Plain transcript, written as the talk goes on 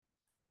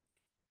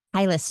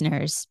Hi,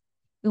 listeners.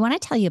 We want to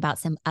tell you about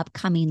some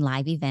upcoming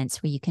live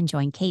events where you can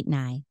join Kate and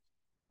I.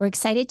 We're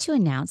excited to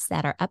announce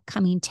that our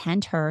upcoming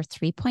Tend Her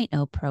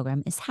 3.0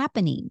 program is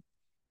happening.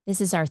 This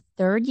is our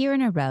third year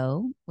in a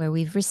row where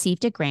we've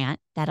received a grant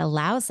that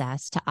allows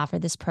us to offer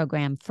this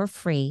program for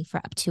free for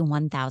up to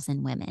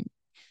 1,000 women.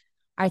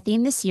 Our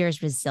theme this year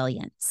is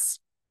resilience.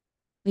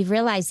 We've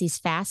realized these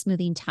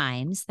fast-moving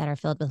times that are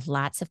filled with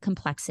lots of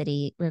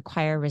complexity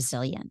require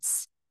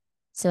resilience.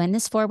 So in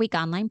this 4-week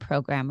online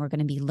program, we're going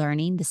to be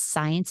learning the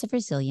science of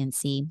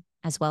resiliency,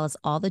 as well as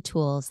all the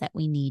tools that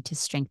we need to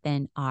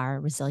strengthen our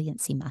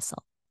resiliency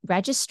muscle.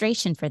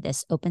 Registration for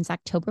this opens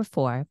October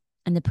 4,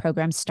 and the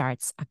program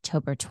starts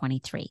October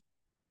 23.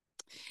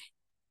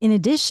 In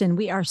addition,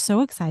 we are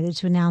so excited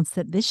to announce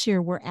that this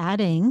year we're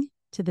adding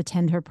to the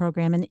Tend Her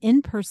program an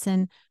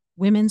in-person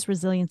Women's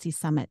Resiliency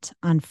Summit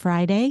on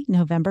Friday,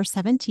 November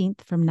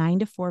 17th from 9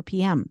 to 4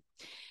 p.m.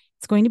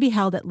 It's going to be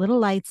held at Little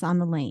Lights on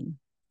the Lane.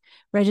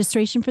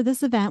 Registration for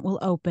this event will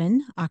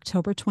open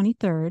October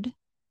 23rd,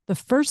 the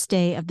first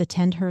day of the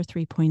Tend Her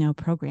 3.0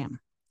 program.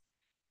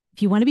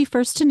 If you want to be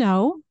first to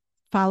know,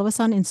 follow us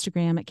on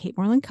Instagram at Kate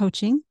Moreland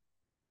Coaching,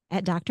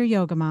 at Dr.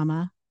 Yoga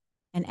Mama,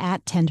 and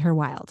at Tend Her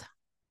Wild.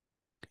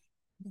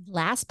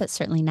 Last but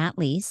certainly not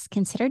least,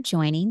 consider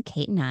joining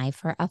Kate and I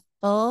for a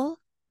full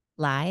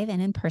live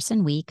and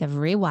in-person week of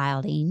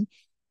rewilding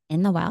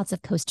in the wilds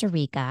of Costa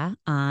Rica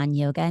on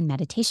yoga and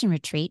meditation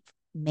retreat,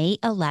 May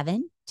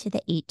 11th to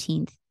the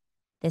 18th.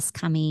 This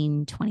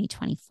coming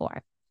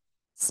 2024.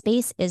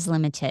 Space is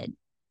limited,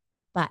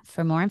 but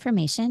for more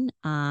information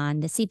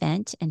on this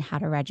event and how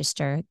to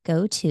register,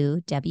 go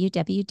to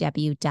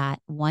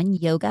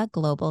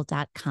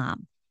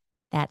www.oneyogaglobal.com.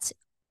 That's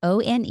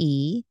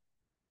ONE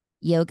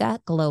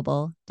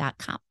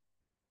yogaglobal.com.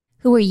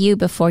 Who were you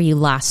before you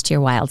lost your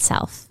wild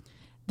self?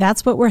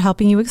 That's what we're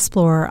helping you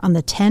explore on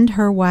the Tend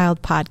Her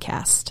Wild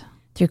podcast.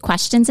 Through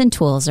questions and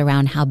tools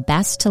around how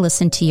best to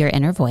listen to your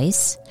inner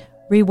voice,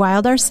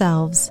 rewild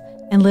ourselves,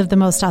 and live the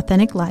most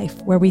authentic life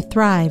where we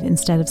thrive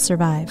instead of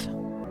survive.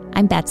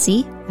 I'm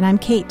Betsy. And I'm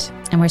Kate.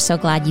 And we're so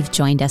glad you've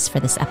joined us for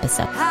this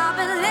episode.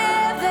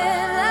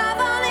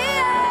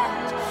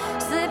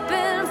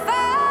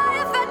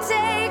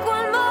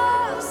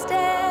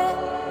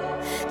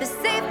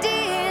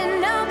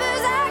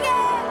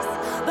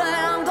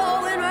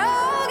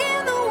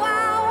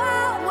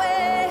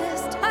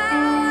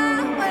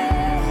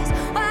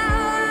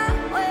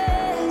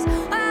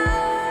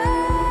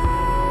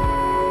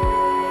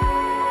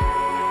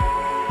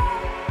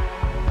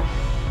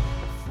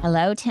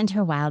 Hello, Tend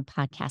Her Wild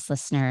podcast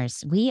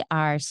listeners. We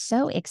are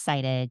so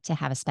excited to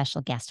have a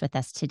special guest with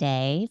us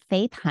today,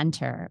 Faith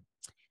Hunter.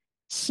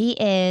 She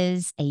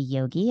is a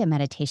yogi, a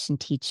meditation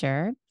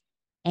teacher,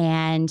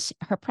 and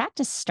her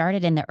practice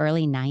started in the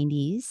early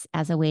 90s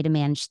as a way to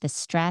manage the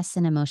stress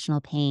and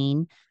emotional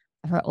pain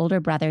of her older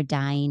brother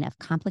dying of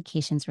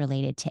complications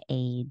related to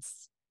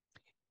AIDS.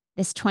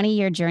 This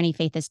 20-year journey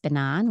Faith has been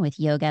on with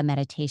yoga,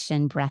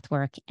 meditation,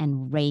 breathwork,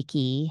 and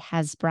Reiki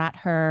has brought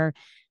her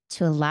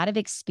to a lot of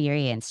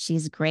experience.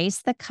 She's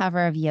graced the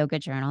cover of Yoga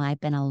Journal. I've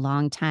been a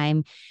long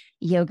time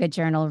Yoga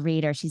Journal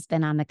reader. She's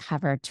been on the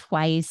cover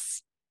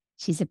twice.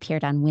 She's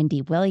appeared on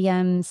Wendy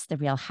Williams, The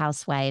Real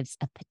Housewives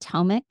of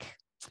Potomac.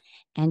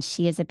 And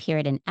she has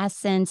appeared in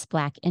Essence,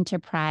 Black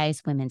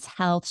Enterprise, Women's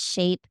Health,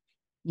 Shape,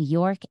 New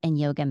York, and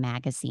Yoga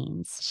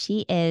magazines.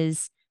 She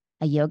is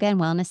a yoga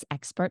and wellness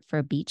expert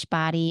for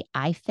Beachbody,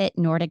 iFit,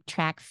 Nordic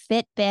Track,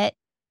 Fitbit,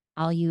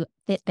 all you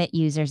Fitbit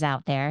users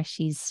out there.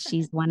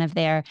 She's one of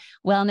their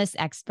wellness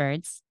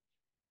experts.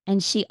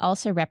 And she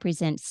also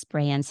represents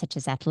brands such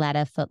as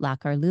Athleta, Foot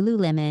Locker,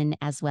 Lululemon,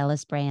 as well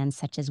as brands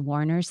such as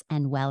Warner's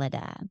and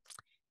Welleda.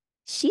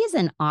 She is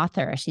an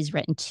author. She's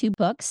written 2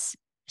 books,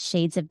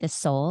 Shades of the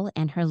Soul,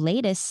 and her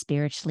latest,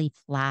 Spiritually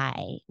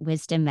Fly,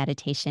 Wisdom,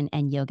 Meditation,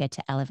 and Yoga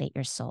to Elevate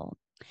Your Soul.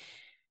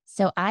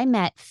 So I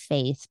met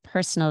Faith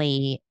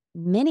personally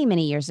many,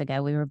 many years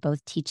ago. We were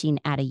both teaching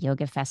at a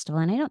yoga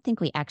festival, and I don't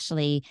think we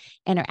actually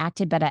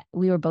interacted, but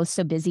we were both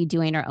so busy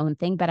doing our own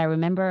thing. But I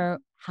remember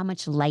how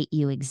much light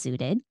you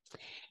exuded.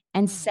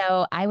 And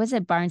so I was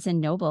at Barnes and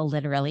Noble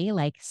literally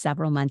like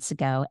several months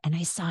ago, and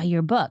I saw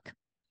your book.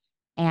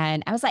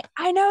 And I was like,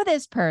 I know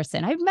this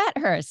person. I've met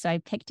her. So I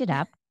picked it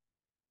up.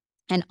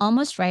 And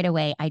almost right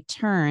away, I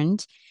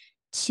turned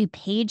to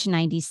page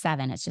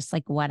 97. It's just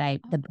like what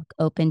the book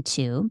opened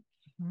to.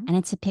 And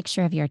it's a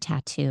picture of your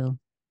tattoo.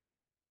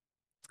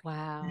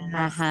 Wow.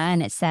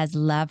 And it says,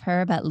 love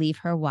her, but leave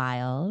her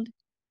wild.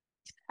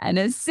 And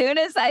as soon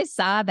as I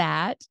saw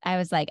that, I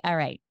was like, all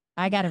right,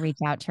 I got to reach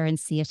out to her and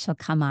see if she'll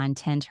come on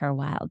Tend Her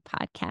Wild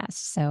podcast.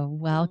 So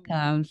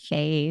welcome,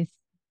 Faith.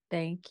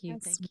 Thank you.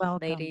 Yes, Thank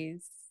welcome. you,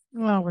 ladies.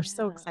 Well, we're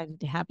so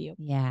excited to have you.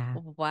 Yeah.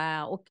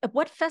 Wow.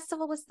 What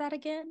festival was that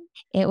again?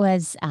 It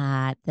was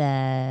I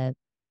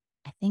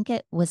think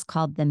it was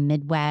called the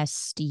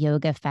Midwest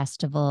Yoga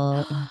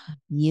Festival in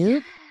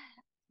Butte.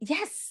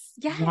 Yes.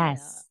 Yeah.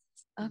 Yes.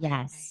 Okay.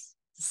 Yes.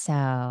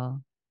 So,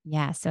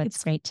 yeah. So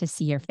it's great to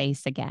see your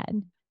face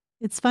again.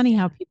 It's funny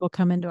how people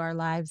come into our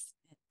lives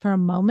for a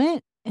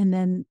moment and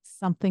then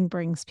something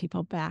brings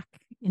people back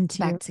into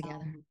your Back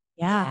together.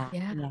 Yeah.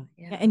 Yeah. Yeah.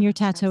 Yeah, and your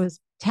tattoo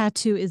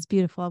absolutely. is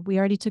beautiful. We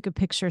already took a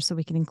picture so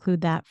we can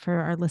include that for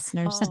our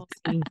listeners to Oh,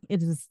 see.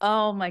 It is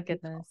oh my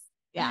beautiful. goodness.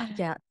 Yeah.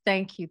 Yeah.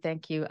 Thank you.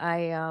 Thank you.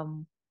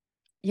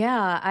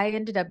 Yeah, I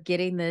ended up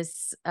getting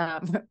this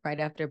right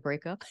after a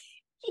breakup.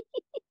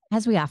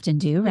 As we often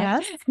do,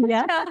 right? Yes.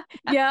 Yeah. Yeah,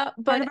 yeah, Part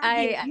but of our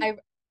healing. I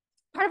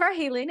part of our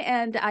healing,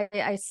 and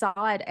I saw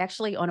it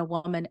actually on a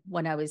woman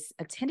when I was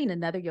attending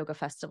another yoga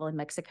festival in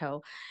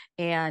Mexico,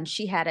 and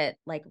she had it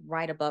like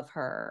right above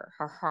her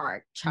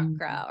heart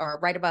chakra, or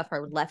right above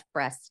her left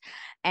breast,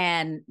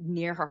 and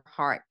near her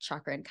heart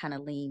chakra, and kind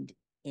of leaned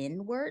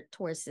inward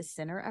towards the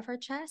center of her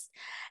chest,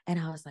 and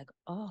I was like,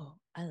 oh,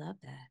 I love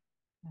that.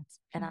 That's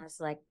And I was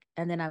like,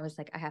 and then I was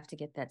like, I have to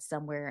get that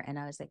somewhere, and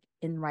I was like,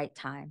 in right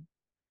time.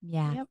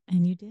 Yeah. Yep.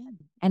 And you did.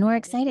 And we're Yeah.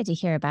 excited to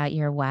hear about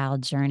your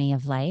wild journey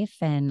of life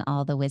and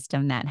all the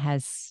wisdom that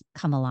has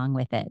come along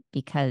with it,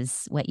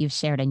 because what you've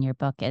shared in your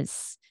book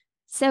is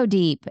so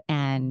deep.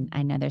 And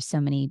I know there's so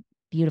many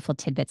beautiful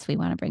tidbits we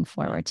want to bring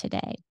forward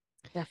today.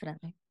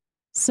 Definitely.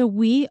 So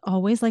we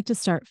always like to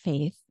start,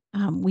 Faith.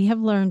 We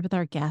have learned with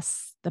our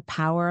guests the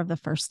power of the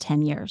first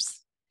 10 years.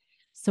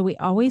 So we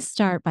always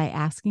start by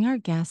asking our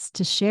guests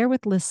to share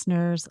with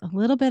listeners a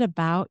little bit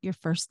about your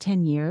first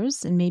 10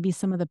 years and maybe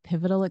some of the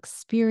pivotal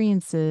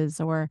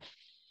experiences, or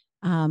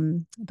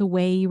the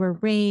way you were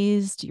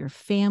raised, your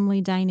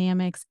family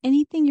dynamics,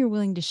 anything you're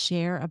willing to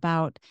share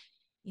about,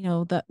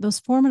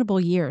 those formidable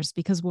years,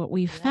 because what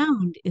we've Yeah.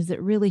 found is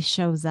it really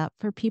shows up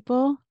for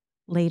people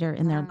later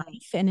in their Wow.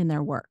 life and in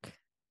their work.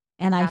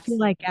 And I feel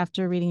like Absolutely.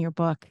 after reading your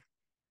book,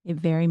 it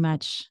very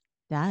much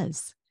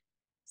does.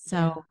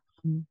 Yeah. So,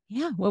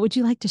 yeah, what would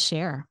you like to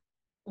share?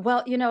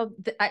 Well,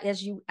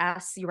 as you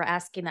were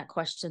asking that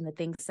question, the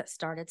things that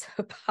started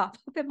to pop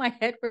up in my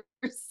head were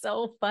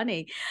so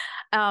funny.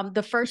 The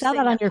I first saw thing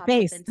that on that your popped up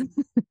face. into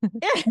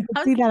I could I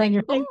was see that on like,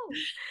 your face. oh,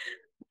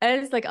 I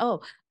was like,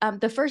 oh,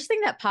 the first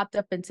thing that popped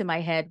up into my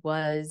head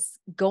was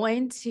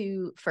going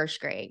to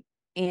first grade.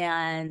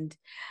 And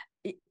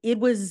it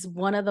was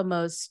one of the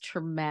most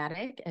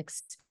traumatic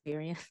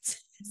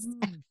experiences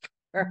Mm.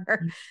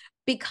 ever,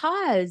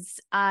 because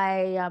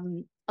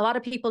a lot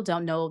of people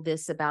don't know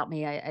this about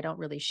me. I don't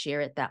really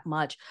share it that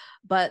much,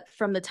 but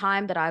from the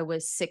time that I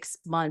was 6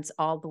 months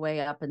all the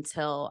way up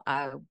until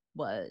I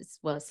was,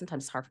 well,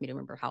 sometimes it's hard for me to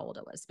remember how old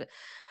I was, but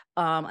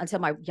until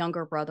my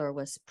younger brother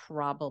was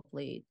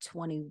probably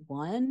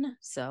 21.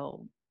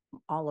 So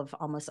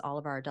almost all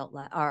of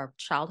our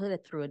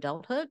childhood through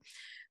adulthood,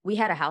 we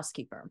had a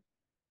housekeeper.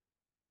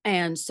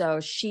 And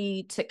so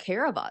she took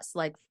care of us,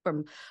 like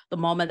from the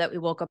moment that we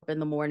woke up in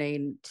the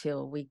morning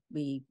till we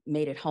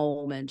made it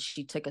home, and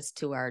she took us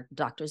to our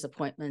doctor's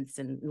appointments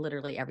and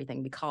literally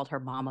everything. We called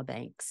her Mama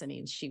Banks. I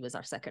mean, she was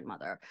our second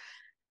mother.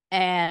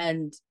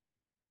 And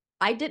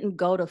I didn't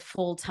go to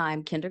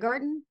full-time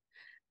kindergarten.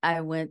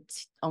 I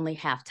went only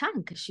half time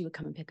because she would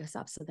come and pick us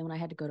up. So then when I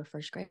had to go to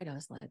first grade, I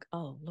was like,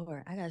 oh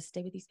Lord, I gotta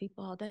stay with these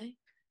people all day.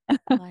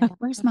 Like,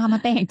 Where's Mama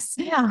Banks?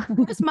 Yeah.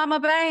 where's Mama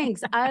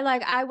Banks?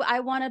 I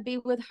want to be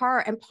with her.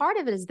 And part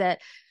of it is that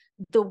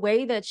the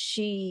way that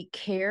she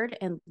cared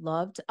and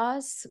loved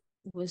us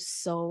was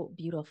so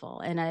beautiful.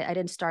 And I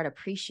didn't start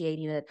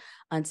appreciating it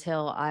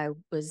until I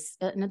was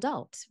an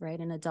adult, right?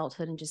 In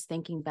adulthood, and just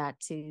thinking back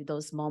to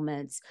those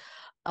moments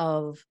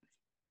of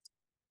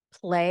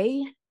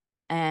play,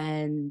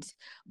 and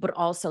but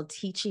also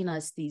teaching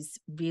us these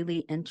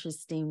really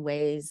interesting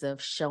ways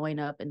of showing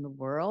up in the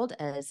world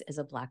as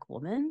a Black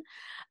woman,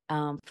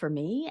 for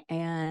me.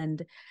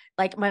 And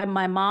like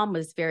my mom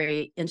was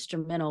very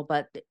instrumental,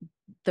 but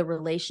the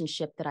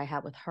relationship that I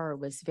had with her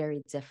was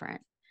very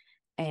different.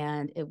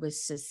 And it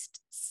was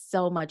just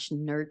so much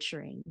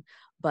nurturing,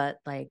 but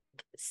like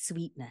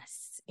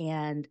sweetness.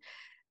 And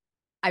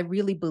I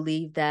really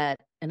believe that,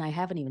 and I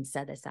haven't even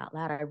said this out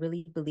loud, I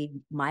really believe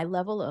my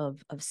level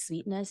of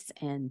sweetness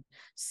and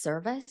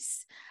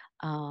service,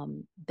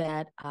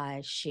 that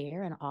I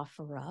share and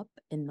offer up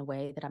in the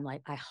way that I'm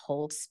like, I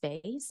hold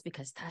space,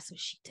 because that's what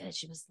she did.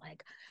 She was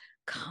like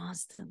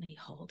constantly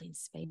holding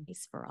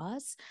space for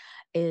us,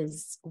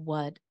 is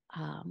what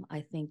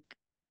I think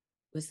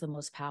was the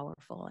most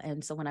powerful.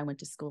 And so when I went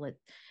to school at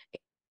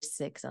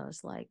 6, I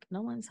was like,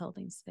 no one's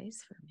holding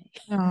space for me.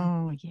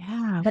 Oh,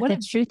 yeah. But What the a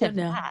truth of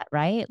No. that,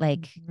 right?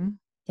 Like Mhm.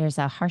 there's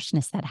a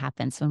harshness that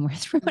happens when we're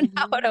thrown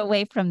out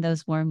away from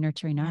those warm,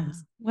 nurturing Yeah.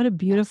 arms. What a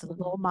beautiful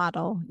Absolutely. role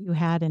model you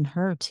had in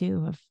her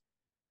too, of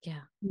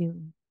Yeah.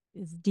 you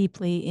is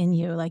deeply in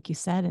you, like you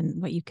said,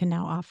 and what you can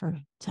now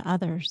offer to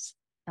others.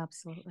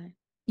 Absolutely.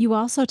 You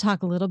also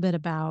talk a little bit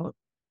about,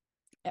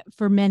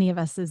 for many of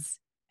us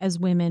as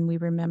women, we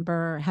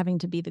remember having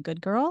to be the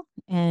good girl,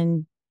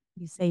 and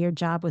you say your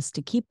job was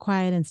to keep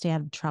quiet and stay out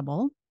of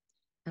trouble,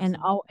 and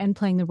Absolutely. and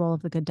playing the role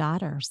of the good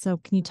daughter. So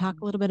can you talk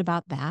a little bit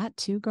about that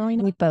too,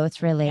 growing We up?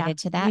 both Yeah, related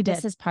to we that.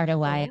 This did. is part of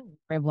why Oh.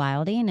 we're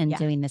wilding and Yeah.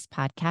 doing this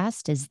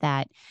podcast, is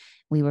that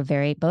we were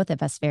both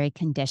of us very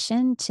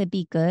conditioned to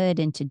be good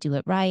and to do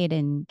it right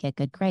and get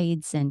good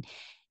grades.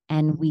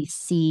 and we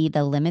see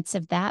the limits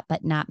of that,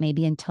 but not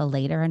maybe until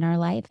later in our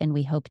life. And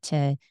we hope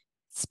to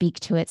speak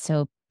to it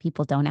so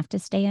people don't have to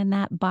stay in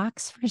that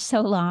box for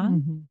so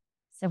long. Mm-hmm.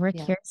 So we're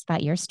Yeah. curious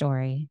about your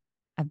story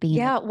of being.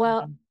 Yeah,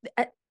 well,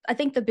 I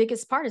think the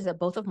biggest part is that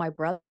both of my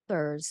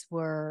brothers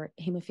were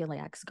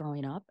hemophiliacs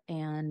growing up.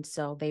 And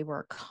so they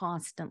were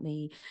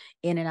constantly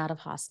in and out of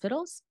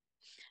hospitals,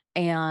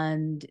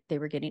 and they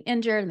were getting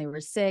injured and they were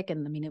sick.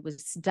 And I mean, it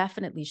was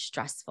definitely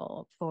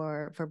stressful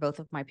for both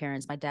of my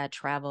parents. My dad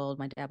traveled,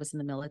 my dad was in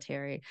the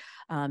military.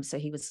 So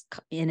he was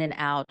in and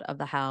out of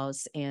the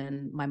house.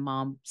 And my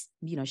mom,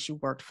 you know, she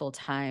worked full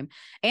time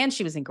and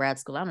she was in grad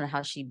school. I don't know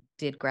how she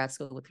did grad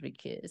school with 3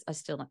 kids.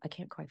 I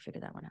can't quite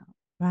figure that one out.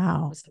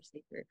 Wow. Was her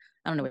secret.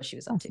 I don't know what she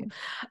was up to.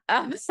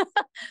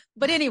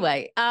 But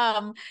anyway,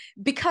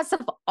 because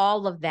of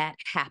all of that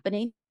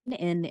happening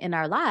in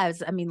our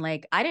lives, I mean,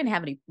 like, I didn't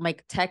have any,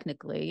 like,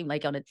 technically,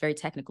 like, on a very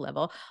technical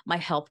level, my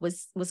health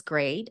was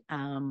great.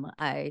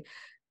 I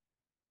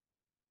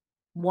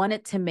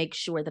wanted to make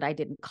sure that I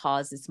didn't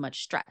cause as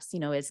much stress. You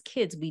know, as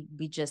kids,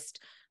 we just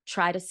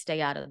try to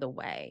stay out of the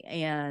way.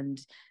 And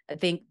I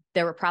think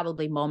there were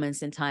probably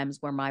moments and times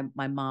where my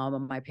mom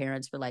and my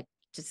parents were like,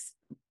 just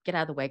get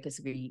out of the way, because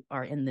we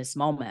are in this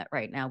moment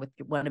right now with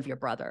one of your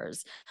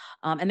brothers.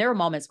 And there were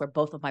moments where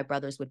both of my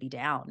brothers would be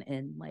down,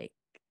 and like,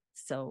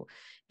 so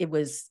it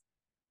was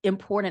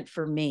important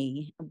for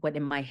me, what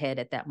in my head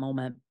at that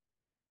moment,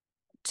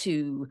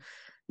 to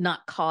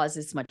not cause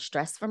as much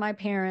stress for my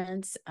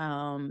parents,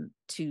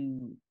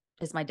 to,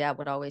 as my dad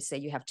would always say,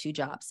 you have 2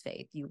 jobs,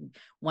 Faith.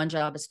 One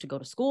job is to go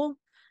to school,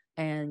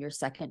 and your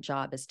second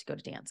job is to go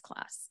to dance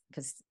class,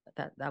 because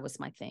that was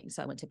my thing.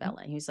 So I went to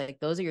ballet. He was like,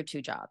 those are your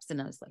 2 jobs.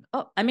 And I was like,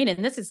 oh, I mean,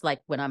 and this is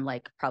like when I'm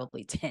like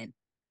probably 10,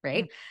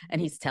 right?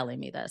 And he's telling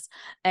me this.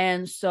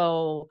 And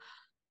so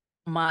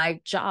my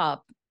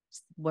job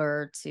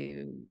were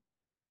to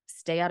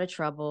stay out of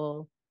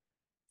trouble,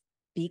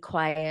 be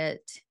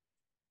quiet,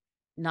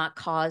 not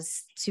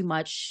cause too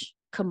much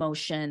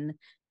commotion,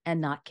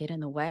 and not get in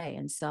the way.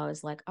 And so I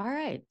was like, all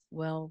right,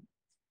 well,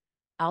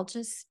 I'll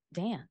just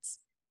dance.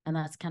 And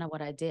that's kind of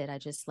what I did. I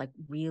just like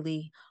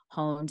really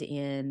honed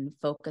in,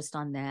 focused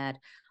on that,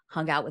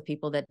 hung out with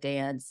people that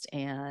danced.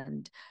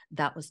 And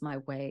that was my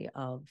way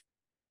of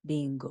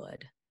being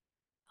good.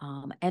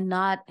 And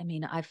not, I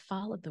mean, I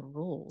followed the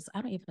rules.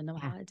 I don't even know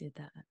how I did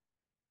that.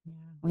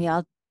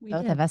 Yeah.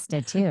 Both of us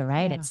did too,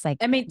 right? Yeah. It's like,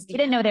 I mean, I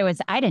didn't know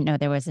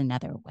there was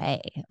another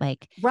way.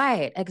 Like,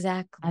 right,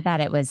 exactly. I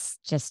thought it was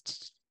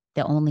just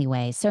the only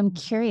way. So I'm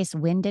curious,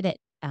 when did it,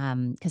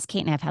 because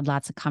Kate and I have had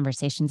lots of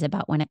conversations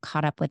about when it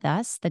caught up with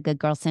us, the good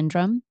girl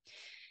syndrome.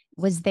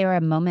 Was there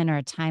a moment or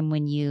a time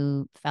when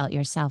you felt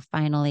yourself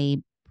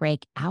finally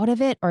break out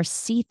of it or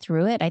see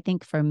through it? I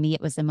think for me,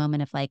 it was a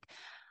moment of like,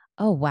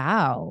 oh,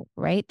 wow,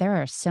 right?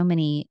 There are so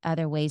many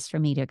other ways for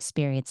me to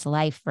experience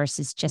life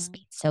versus just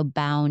being so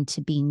bound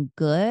to being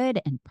good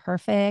and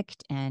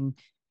perfect and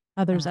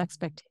Others'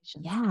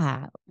 expectations.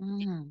 yeah.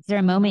 Is there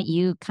a moment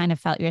you kind of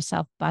felt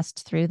yourself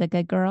bust through the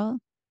good girl?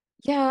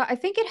 Yeah, I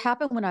think it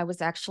happened when I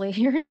was actually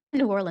here in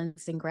New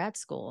Orleans in grad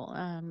school.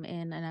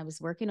 And I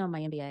was working on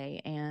my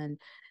MBA. And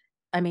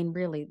I mean,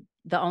 really,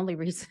 the only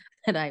reason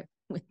that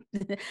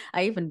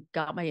I even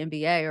got my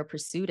MBA or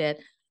pursued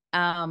it,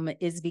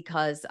 is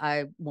because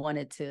I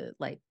wanted to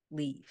like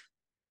leave.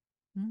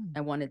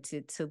 I wanted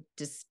to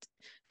just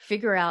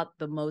figure out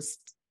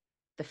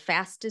the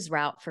fastest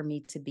route for me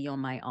to be on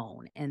my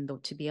own. And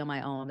to be on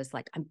my own is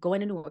like, I'm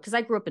going into, because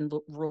I grew up in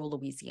rural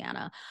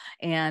Louisiana,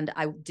 and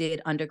I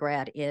did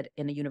undergrad in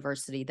a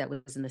university that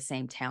was in the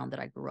same town that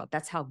I grew up.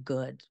 That's how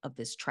good of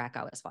this track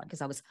I was following,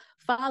 because I was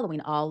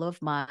following all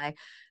of my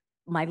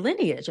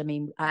lineage. I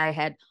mean, I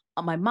had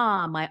my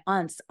mom, my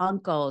aunts,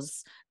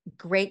 uncles,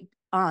 great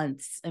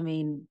aunts. I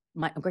mean,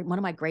 one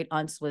of my great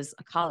aunts was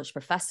a college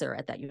professor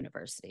at that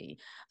university.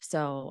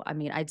 So, I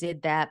mean, I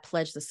did that,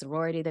 pledged the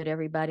sorority that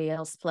everybody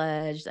else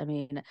pledged. I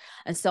mean,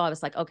 and so I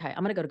was like, okay,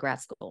 I'm going to go to grad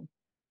school.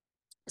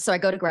 So I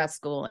go to grad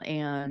school,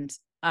 and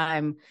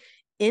I'm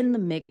in the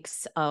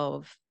mix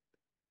of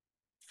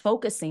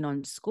focusing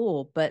on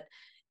school, but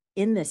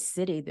in this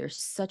city, there's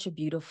such a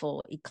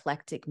beautiful,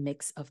 eclectic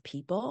mix of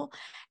people,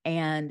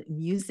 and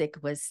music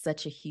was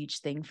such a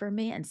huge thing for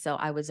me. And so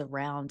I was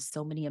around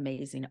so many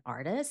amazing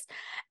artists,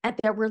 and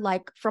that were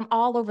like from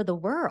all over the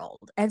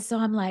world. And so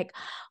I'm like,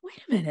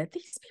 wait a minute,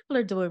 these people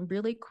are doing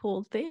really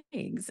cool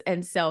things.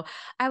 And so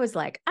I was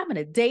like, I'm going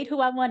to date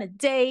who I want to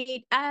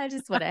date. I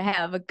just want to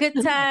have a good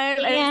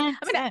time.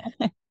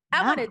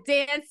 I want to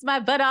dance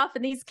my butt off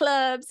in these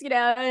clubs, you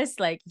know. It's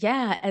like,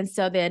 yeah. And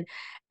so then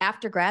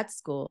after grad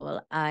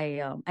school,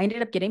 I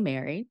ended up getting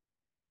married.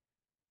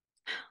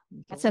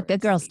 That's what good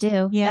girls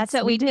do. Yes, that's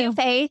what we do,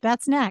 Faith.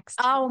 That's next.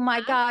 Oh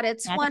my God, at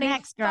That's 25.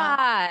 next,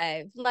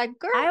 girl. Like,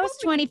 girl. I was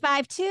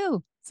 25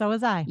 too. So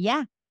was I.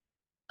 Yeah.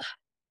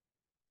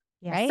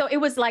 Yeah. Right. So it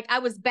was like I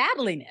was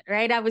battling it,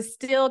 right? I was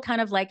still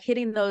kind of like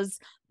hitting those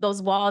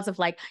walls of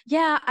like,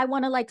 yeah, I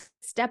want to like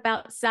step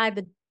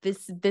outside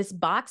this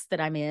box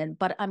that I'm in,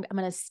 but I'm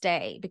going to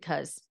stay,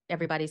 because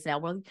everybody's now,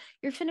 well,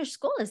 you're finished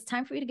school. It's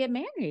time for you to get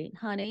married,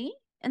 honey.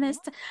 And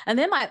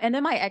then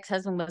my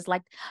ex-husband was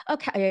like,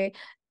 okay,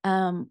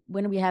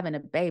 when are we having a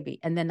baby?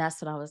 And then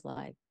that's when I was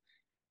like,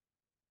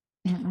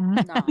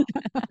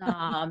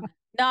 nah,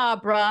 nah,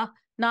 bruh,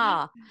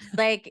 nah.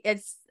 Like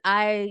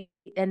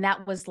and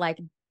that was like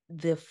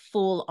the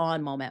full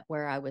on moment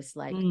where I was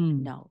like,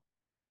 no.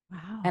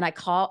 Wow. And I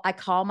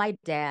call my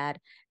dad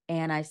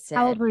and I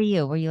How old said, were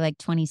you? Were you like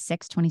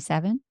 26,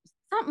 27?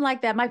 something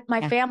like that. My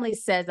Yeah. family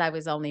says I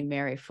was only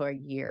married for a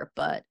year,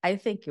 but I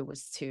think it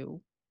was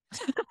 2.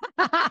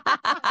 That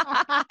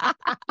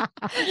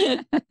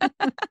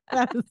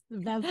was the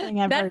best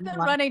thing I've That's heard in the my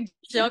life. running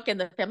joke in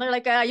the family. They're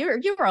like,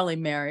 you were only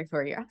married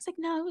for a year. I was like,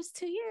 no, it was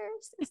 2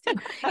 years. It was 2.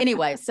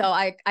 Anyway, so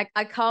I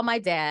call my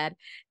dad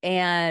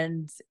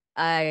and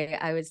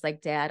I was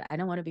like, Dad, I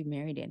don't want to be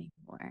married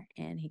anymore.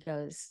 And he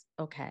goes,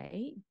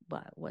 okay,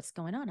 but what's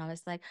going on? I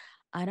was like,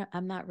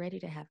 I'm not ready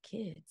to have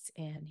kids.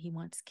 And he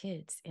wants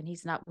kids and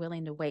he's not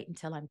willing to wait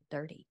until I'm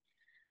 30.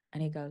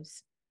 And he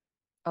goes,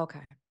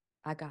 okay,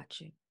 I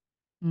got you.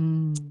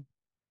 And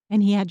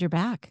he had your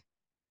back.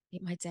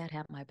 My dad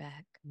had my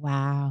back.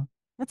 Wow.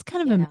 That's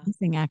kind of Yeah.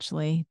 amazing,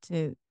 actually,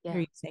 to hear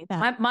you say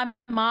that. My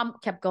mom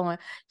kept going,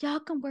 y'all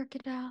can work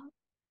it out.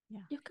 Yeah.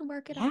 You can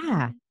work it Yeah.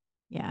 out.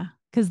 Yeah,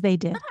 because they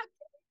did.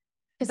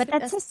 But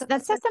that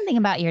says something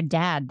about your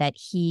dad, that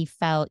he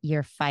felt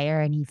your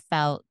fire and he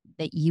felt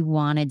that you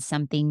wanted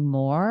something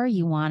more.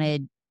 You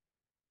wanted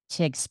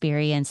to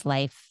experience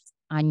life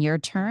on your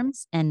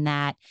terms, and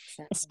that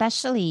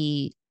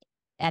especially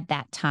at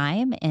that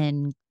time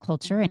in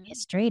culture and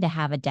history, to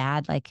have a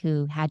dad like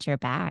who had your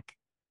back.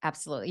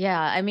 Absolutely. Yeah.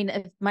 I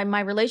mean, my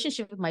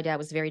relationship with my dad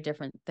was very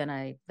different than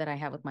I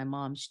had with my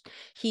mom.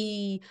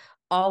 He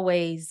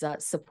always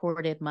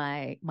supported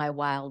my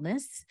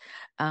wildness,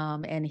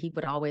 and he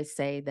would always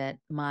say that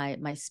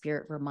my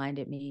spirit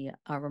reminded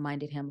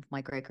him of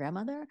my great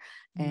grandmother,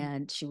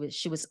 and she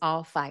was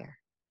all fire.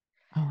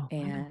 Oh,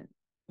 And wow.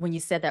 when you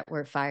said that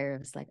word fire, it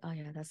was like, oh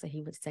yeah, that's what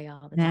he would say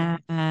all the time.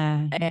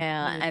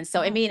 And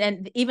so, I mean,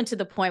 and even to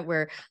the point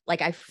where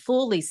like I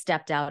fully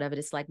stepped out of it.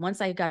 It's like,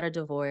 once I got a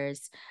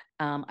divorce,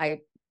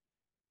 my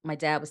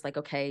dad was like,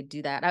 okay,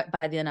 do that.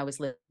 By then I was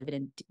living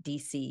in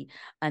DC.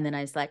 And then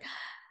I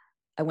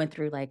went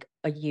through like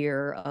a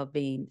year of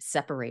being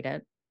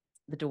separated.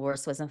 The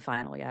divorce wasn't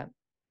final yet.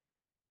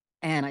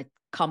 And I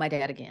called my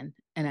dad again.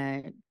 And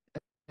I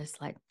was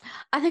like,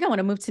 I think I want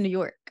to move to New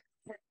York.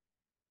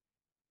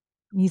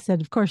 He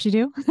said, of course you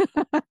do.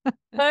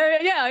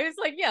 Yeah, he was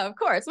like, yeah, of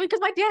course.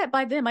 Because my dad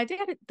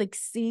had like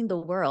seen the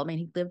world. I mean,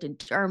 he lived in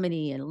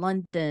Germany and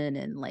London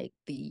and like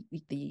the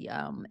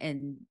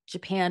and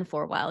Japan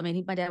for a while. I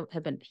mean, my dad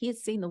he had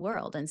seen the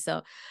world. And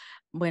so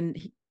when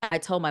I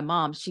told my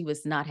mom, she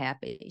was not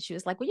happy. She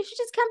was like, well, you should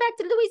just come back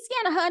to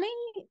Louisiana,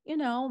 honey. You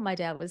know, my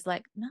dad was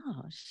like,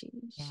 no, she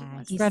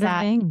wants spread her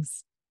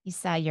wings. He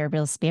saw your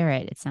real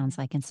spirit, it sounds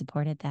like, and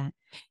supported that.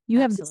 You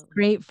have this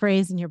great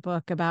phrase in your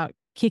book about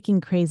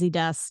kicking crazy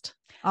dust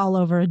all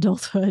over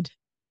adulthood.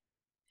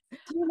 Do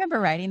you remember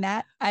writing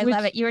that? I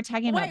love it. You were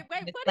talking about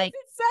what does it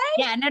say?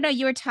 Yeah, no,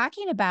 you were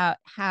talking about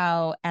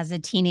how as a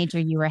teenager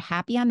you were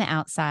happy on the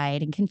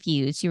outside and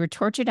confused. You were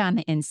tortured on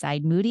the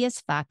inside, moody as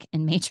fuck,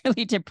 and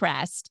majorly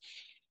depressed.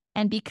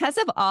 And because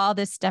of all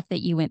this stuff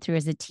that you went through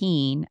as a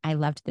teen, I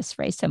loved this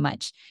phrase so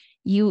much.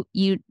 You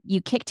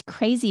kicked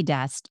crazy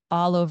dust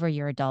all over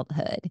your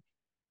adulthood.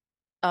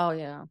 Oh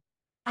yeah.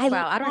 I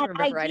don't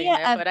remember writing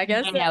that, but I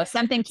guess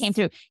something came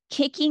through.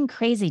 Kicking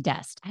crazy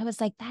dust. I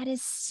was like, that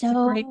is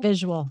so great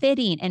visual,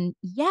 fitting. And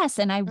yes,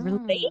 and I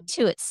relate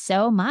to it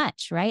so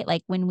much, right?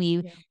 Like when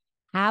we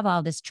have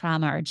all this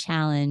trauma or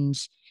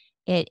challenge,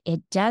 it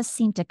does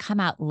seem to come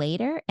out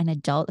later in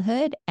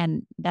adulthood.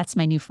 And that's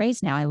my new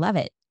phrase now. I love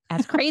it,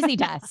 as crazy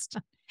dust.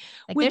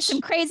 Like there's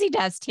some crazy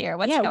dust here.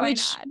 What's going on?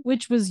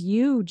 Which was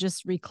you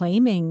just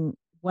reclaiming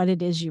what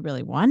it is you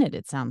really wanted,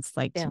 it sounds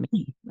like to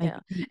me. Like,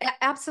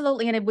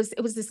 absolutely. And it was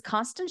this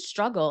constant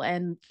struggle.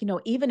 And, you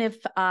know, even if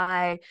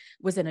I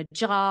was in a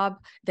job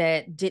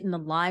that didn't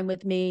align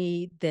with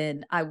me,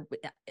 then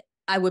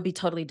I would be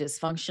totally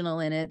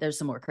dysfunctional in it. There's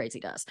some more crazy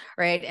dust,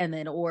 right? And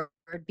then, or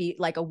be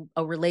like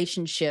a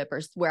relationship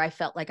or where I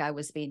felt like I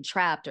was being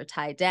trapped or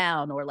tied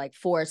down or like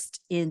forced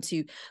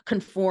into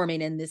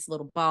conforming in this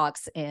little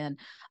box. And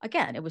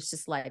again, it was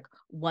just like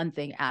one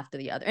thing after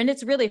the other. And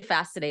it's really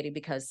fascinating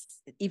because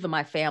even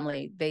my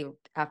family,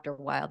 after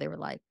a while, they were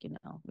like, you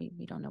know,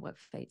 we don't know what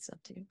fate's up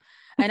to.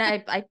 And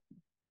I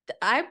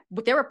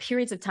there were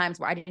periods of times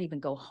where I didn't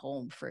even go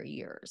home for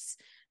years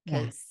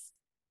because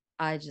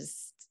I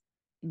just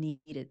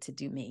needed to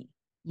do me.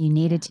 You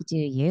needed to do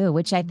you,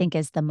 which I think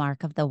is the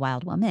mark of the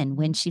wild woman.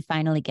 When she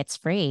finally gets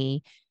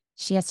free,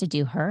 she has to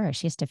do her.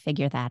 She has to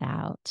figure that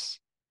out.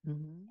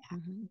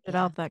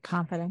 Develop that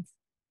confidence.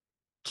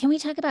 Can we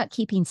talk about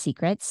keeping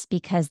secrets?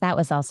 Because that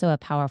was also a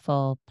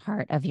powerful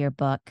part of your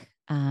book.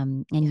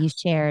 And you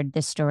shared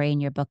the story in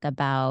your book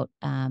about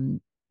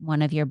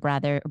one of your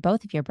brother, or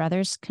both of your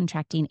brothers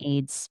contracting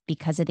AIDS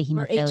because of the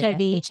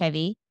hemophilia,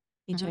 HIV.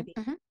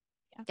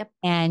 Yep.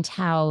 And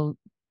how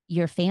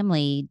your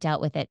family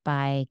dealt with it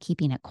by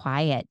keeping it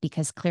quiet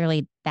because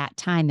clearly that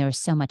time there was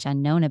so much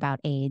unknown about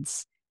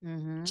AIDS,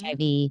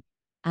 HIV.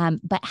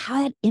 But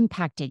how that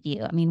impacted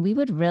you? I mean, we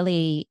would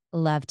really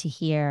love to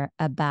hear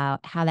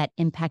about how that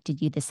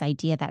impacted you, this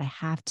idea that I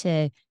have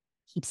to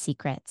keep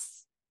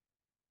secrets.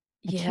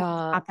 I can't Yeah.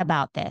 talk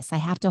about this. I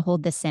have to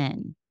hold this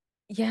in.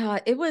 Yeah,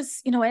 it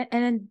was,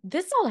 and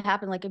this all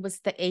happened like it was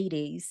the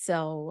 80s.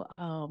 So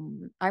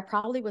I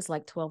probably was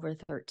like 12 or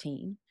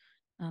 13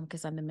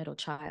 because I'm the middle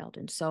child.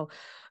 And so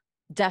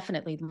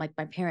definitely like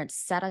my parents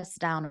sat us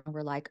down and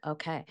were like,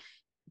 okay,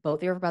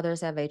 both your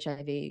brothers have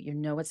HIV. You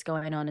know what's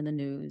going on in the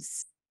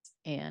news.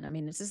 And I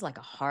mean, this is like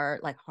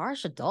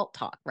harsh adult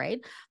talk,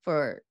 right?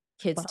 For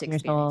kids 12 to years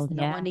experience. old.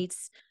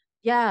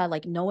 Yeah.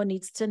 Like no one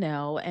needs to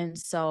know. And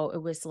so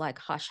it was like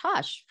hush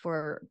hush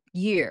for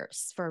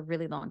years, for a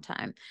really long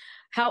time.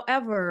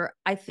 However,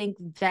 I think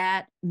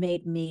that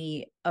made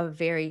me a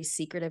very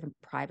secretive and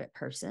private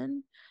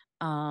person.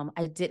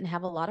 I didn't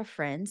have a lot of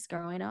friends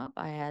growing up.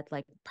 I had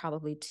like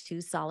probably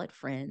two solid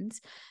friends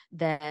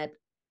that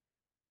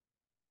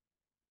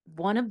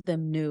one of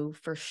them knew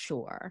for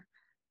sure,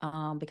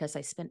 because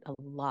I spent a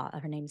lot.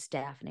 Her name's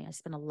Daphne. I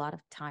spent a lot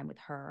of time with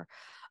her,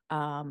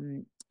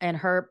 and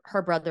her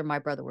brother, my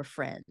brother were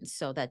friends,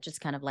 so that just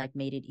kind of like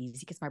made it easy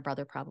because my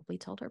brother probably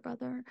told her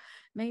brother,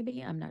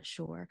 maybe I'm not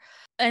sure.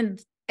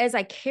 And as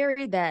I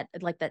carried that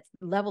like that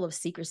level of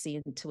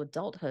secrecy into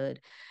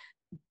adulthood,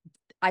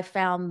 I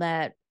found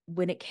that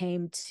when it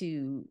came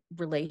to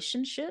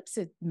relationships,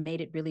 it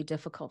made it really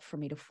difficult for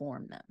me to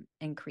form them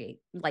and create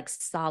like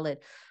solid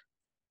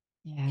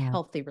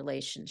healthy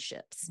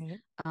relationships.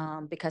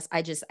 Because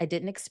I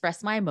didn't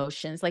express my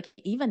emotions. Like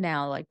even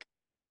now, like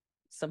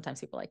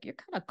sometimes people are like, you're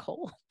kind of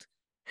cold.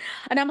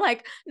 And I'm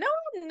like,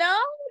 no,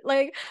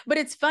 like, but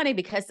it's funny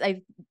because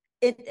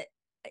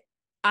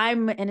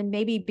and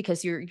maybe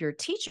because you're a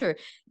teacher,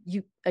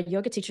 a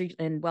yoga teacher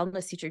and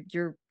wellness teacher,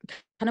 you're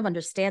kind of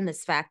understand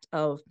this fact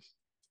of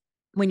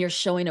when you're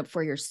showing up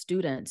for your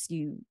students,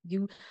 you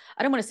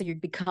I don't want to say you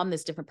become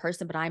this different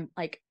person, but I'm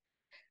like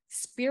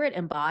spirit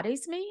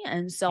embodies me,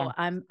 and so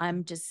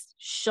I'm just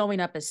showing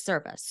up as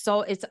service.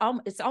 So it's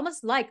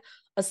almost like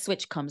a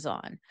switch comes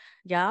on,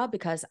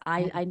 because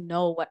I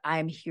know what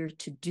I'm here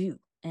to do,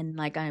 and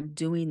like I'm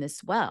doing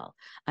this well.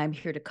 I'm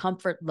here to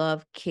comfort,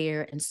 love,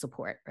 care, and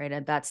support, right?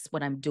 And that's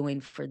what I'm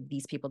doing for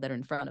these people that are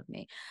in front of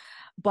me.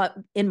 But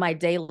in my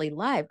daily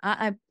life,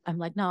 I'm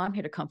like, no, I'm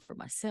here to comfort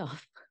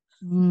myself.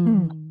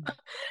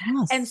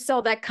 Yes. And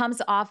so that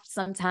comes off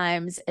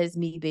sometimes as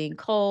me being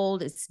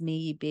cold, it's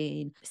me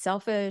being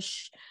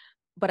selfish.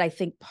 But I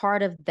think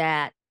part of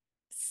that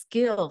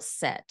skill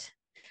set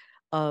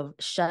of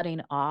shutting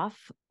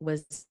off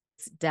was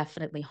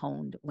definitely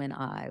honed when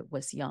I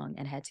was young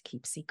and had to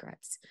keep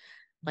secrets.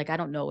 Like, I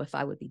don't know if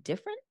I would be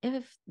different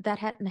if that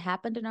hadn't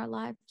happened in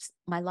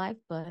my life,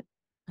 but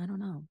I don't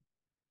know.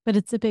 But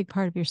it's a big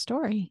part of your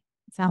story,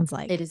 it sounds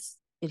like. It is.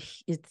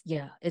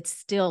 It's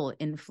still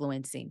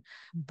influencing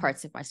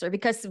parts of my story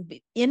because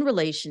in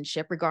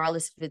relationship,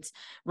 regardless if it's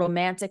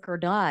romantic or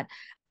not,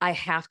 I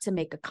have to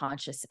make a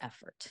conscious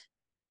effort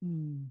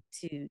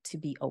to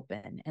be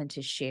open and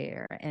to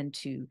share and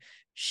to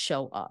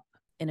show up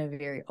in a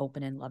very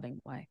open and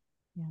loving way.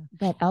 Yeah.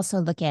 But also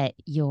look at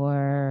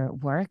your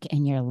work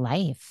and your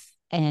life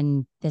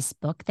and this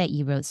book that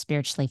you wrote,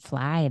 Spiritually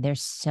Fly.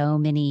 There's so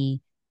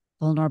many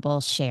vulnerable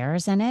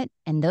shares in it.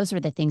 And those were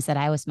the things that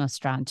I was most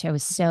drawn to. I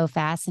was so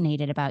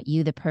fascinated about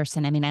you, the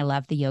person. I mean, I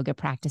love the yoga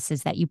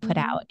practices that you put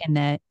out in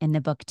the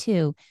book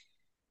too.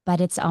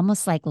 But it's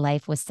almost like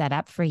life was set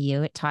up for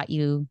you. It taught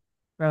you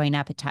growing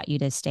up, it taught you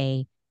to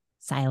stay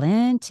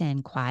silent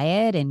and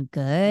quiet and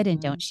good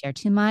and don't share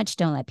too much.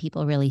 Don't let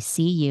people really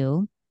see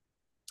you.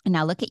 And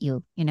now look at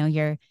you,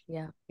 you're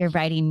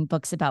writing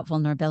books about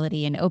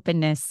vulnerability and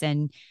openness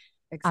and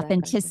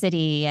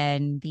authenticity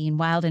and being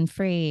wild and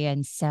free.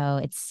 And so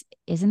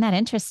isn't that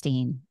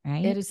interesting?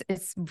 Right.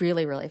 It's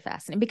really, really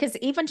fascinating because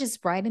even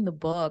just writing the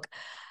book,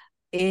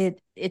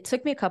 it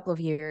took me a couple of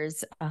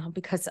years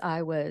because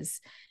I was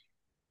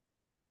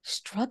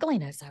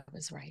struggling as I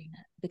was writing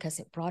it because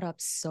it brought up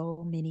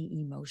so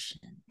many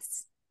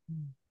emotions.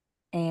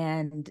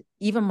 And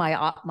even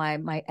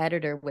my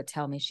editor would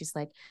tell me, she's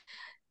like,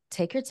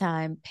 take your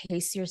time,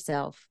 pace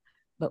yourself,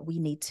 but we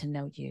need to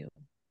know you.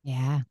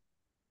 Yeah.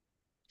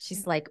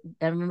 She's like,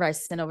 I remember I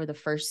sent over the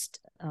first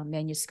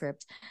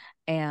manuscript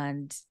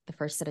and the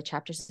first set of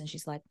chapters, and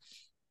she's like,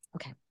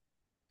 okay,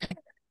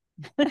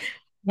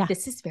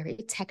 this is very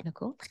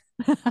technical.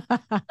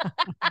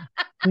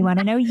 We want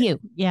to know you.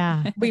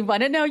 Yeah. We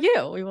want to know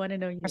you. We want to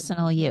know you.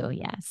 Personal you.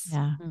 Yes.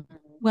 Yeah.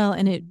 Well,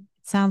 and it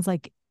sounds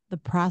like the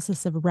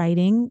process of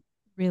writing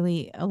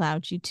really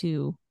allowed you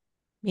to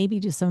maybe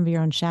do some of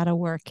your own shadow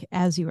work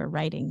as you were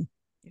writing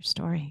your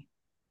story.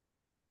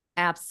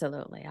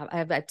 Absolutely.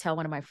 I tell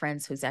one of my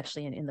friends who's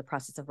actually in the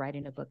process of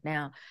writing a book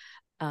now,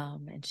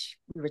 And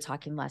we were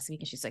talking last week,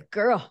 and she's like,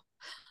 "Girl,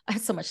 I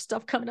have so much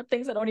stuff coming up,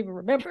 things I don't even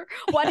remember.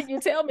 Why didn't you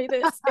tell me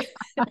this?"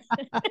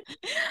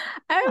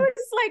 I was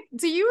like,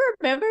 "Do you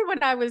remember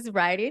when I was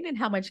writing and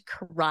how much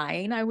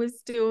crying I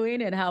was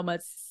doing and how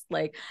much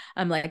like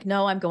I'm like,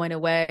 no, I'm going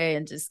away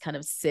and just kind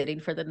of sitting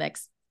for the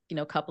next,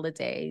 couple of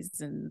days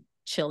and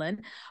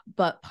chilling."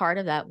 But part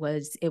of that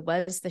was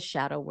the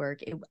shadow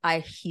work. I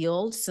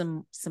healed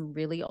some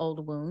really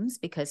old wounds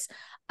because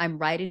I'm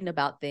writing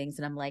about things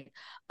and I'm like,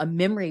 a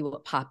memory will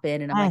pop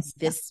in and I'm like,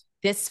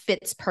 this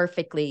fits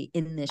perfectly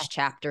in this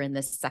chapter, in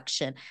this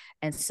section.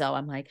 And so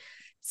I'm like,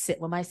 sit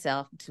with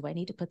myself. Do I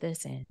need to put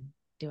this in?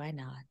 Do I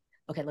not?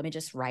 Okay, let me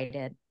just write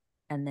it.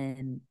 And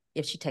then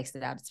if she takes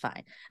it out, it's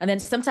fine. And then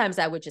sometimes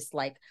I would just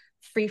like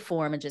free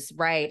form and just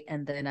write.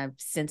 And then I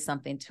send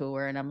something to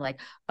her and I'm like,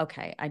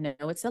 okay, I know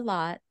it's a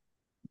lot,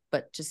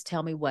 but just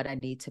tell me what I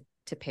need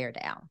to pare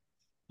down.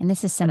 And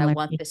this is But I similar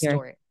want to this your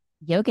story.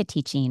 yoga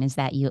teaching, is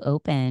that you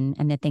open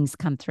and the things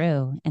come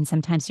through, and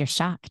sometimes you're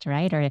shocked,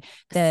 right? Or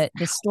the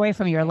story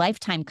from your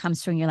lifetime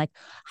comes through and you're like,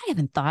 I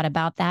haven't thought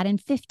about that in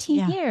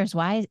 15 years.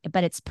 Why?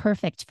 But it's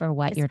perfect for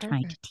what you're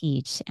trying to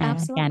teach.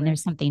 And again,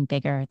 there's something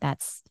bigger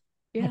that's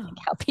I think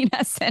helping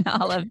us in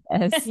all of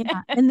this.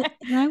 Yeah. And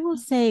I will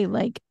say,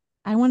 like,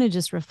 I want to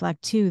just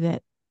reflect too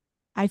that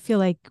I feel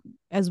like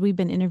as we've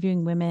been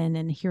interviewing women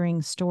and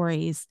hearing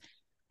stories,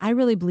 I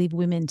really believe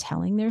women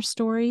telling their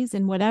stories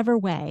in whatever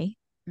way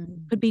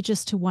could be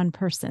just to one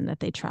person that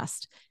they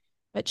trust.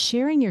 But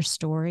sharing your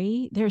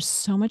story, there's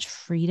so much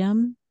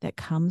freedom that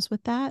comes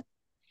with that.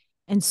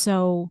 And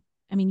so,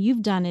 I mean,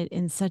 you've done it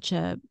in such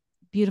a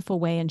beautiful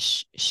way and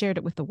shared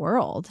it with the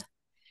world.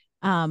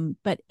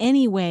 But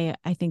any way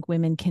I think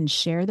women can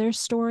share their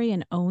story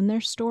and own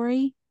their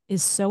story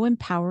is so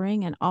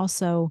empowering and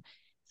also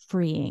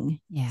freeing.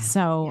 Yeah.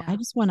 So I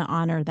just want to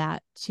honor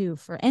that too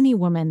for any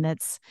woman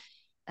that's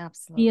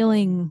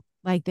feeling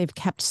like they've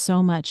kept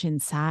so much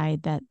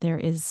inside, that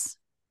there's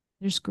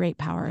great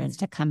power in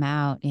to come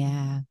out.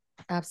 Yeah.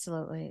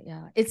 Absolutely.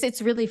 Yeah.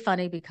 It's really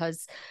funny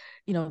because,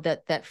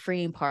 that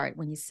freeing part,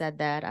 when you said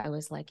that, I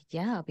was like,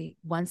 yeah,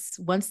 once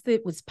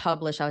it was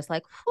published, I was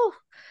like, whew.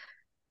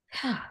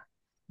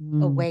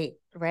 Oh, wait,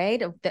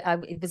 right?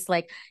 It was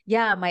like,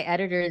 yeah, my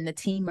editor and the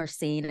team are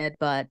seeing it,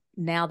 but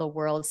now the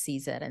world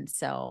sees it. And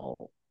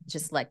so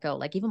just let go.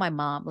 Like even my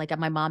mom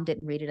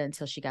didn't read it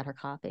until she got her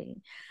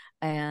copy.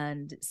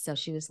 And so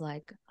she was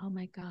like, oh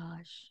my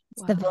gosh.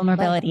 It's the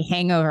vulnerability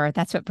hangover.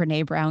 That's what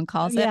Brene Brown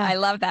calls it. I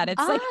love that.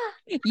 It's like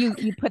you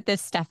put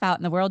this stuff out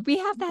in the world. We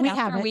have that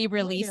after we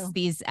release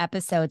these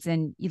episodes,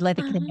 and you let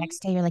the next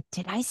day, you're like,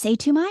 did I say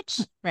too much?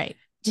 Right.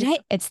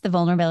 It's the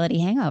vulnerability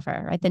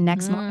hangover, right? The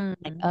next morning,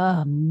 like,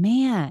 oh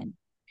man.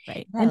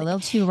 Right. Yeah, a little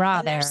too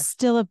raw there. There's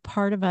still a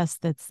part of us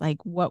that's like,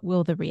 what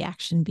will the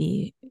reaction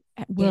be?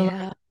 Will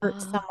I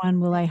hurt someone?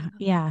 Will I?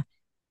 Yeah.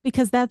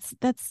 Because that's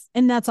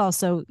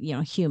also,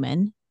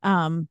 human.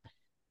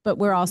 But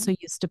we're also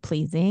used to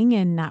pleasing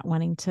and not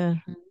wanting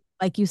to,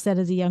 like you said,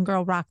 as a young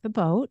girl, rock the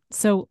boat.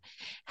 So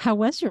how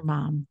was your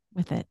mom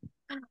with it?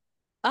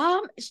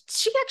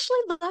 She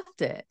actually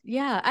loved it.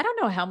 Yeah. I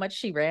don't know how much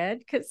she read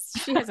because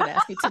she hasn't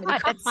asked me too many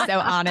questions. That's so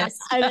honest.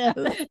 I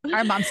know.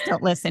 Our moms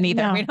don't listen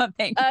either. No. We don't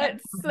think.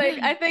 It's like,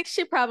 I think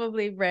she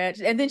probably read.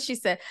 And then she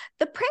said,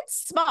 the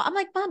print's small. I'm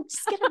like, Mom,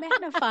 just get a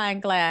magnifying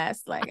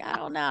glass. Like, I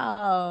don't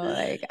know.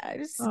 Like, I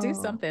just do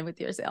something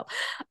with yourself.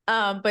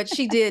 But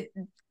she did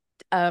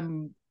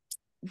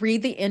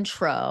read the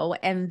intro.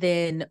 And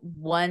then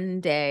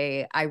one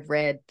day I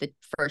read the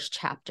first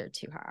chapter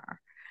to her.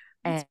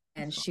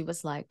 And she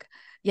was like,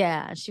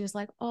 yeah. She was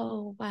like,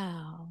 oh,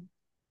 wow.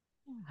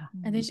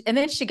 Yeah. And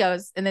then she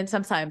goes, and then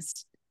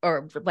sometimes,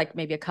 or like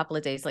maybe a couple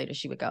of days later,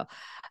 she would go,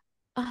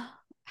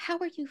 how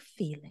are you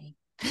feeling?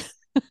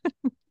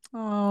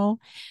 Oh,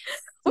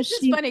 which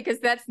is funny because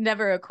that's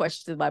never a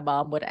question my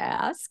mom would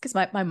ask. Because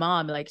my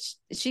mom, like,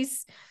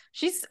 she's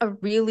a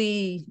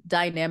really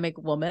dynamic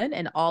woman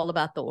and all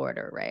about the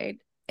order, right?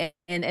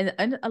 And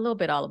a little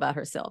bit all about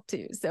herself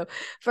too. So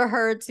for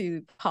her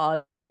to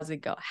pause and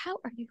go, how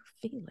are you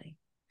feeling?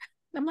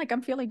 I'm like,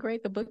 I'm feeling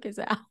great. The book is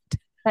out.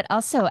 But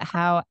also,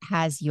 how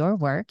has your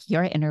work,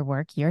 your inner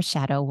work, your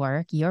shadow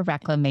work, your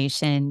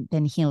reclamation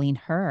been healing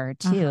her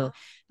too?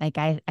 Like,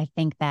 I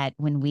think that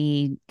when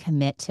we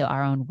commit to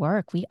our own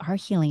work, we are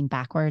healing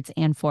backwards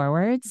and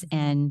forwards.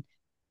 And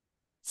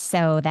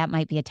so that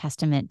might be a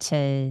testament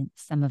to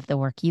some of the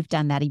work you've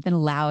done, that even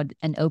allowed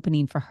an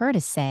opening for her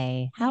to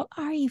say, how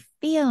are you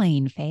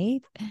feeling,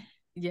 Faith?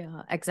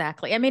 Yeah,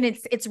 exactly. I mean,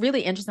 it's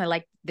really interesting. I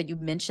like that you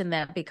mentioned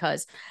that,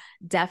 because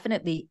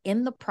definitely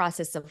in the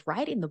process of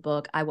writing the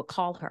book, I would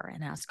call her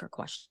and ask her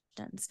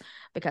questions,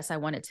 because I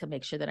wanted to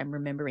make sure that I'm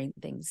remembering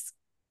things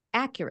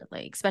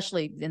accurately,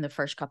 especially in the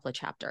first couple of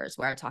chapters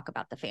where I talk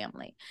about the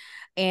family,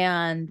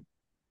 and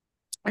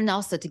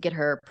also to get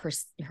her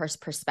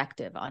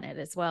perspective on it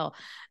as well.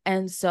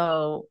 And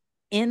so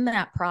in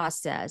that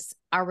process,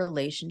 our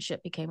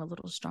relationship became a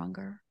little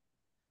stronger.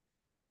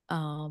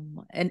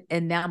 And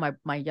now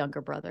my younger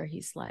brother,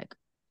 he's like,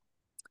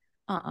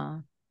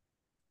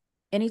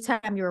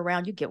 anytime you're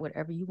around, you get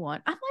whatever you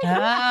want. I'm like,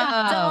 we're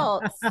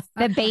Oh, adults.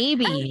 the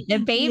baby Yeah.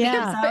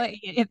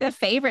 is the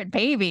favorite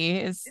baby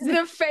is.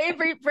 The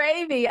favorite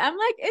baby. I'm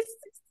like, it's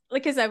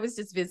like, because I was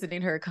just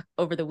visiting her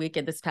over the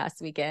weekend, this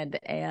past weekend,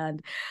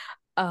 and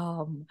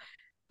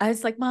I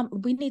was like, Mom,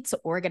 we need to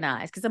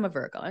organize, because I'm a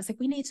Virgo. I was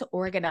like, we need to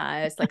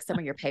organize like some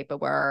of your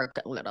paperwork,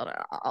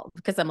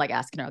 because I'm like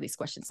asking her all these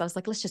questions. So I was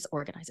like, let's just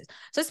organize it.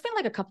 So I spent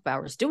like a couple of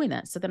hours doing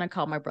that. So then I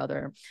called my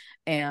brother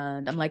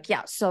and I'm like,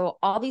 yeah, so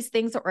all these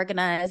things are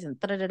organized and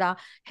da da da da.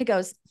 He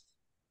goes,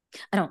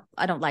 I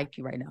don't like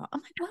you right now.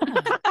 I'm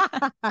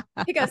like, why?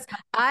 He goes,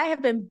 I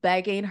have been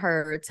begging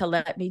her to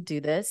let me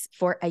do this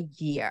for a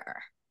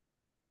year.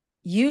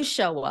 You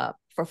show up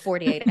for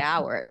 48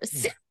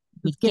 hours.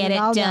 Get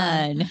it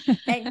done.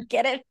 And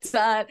get it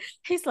done.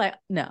 He's like,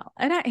 no.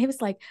 And he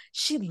was like,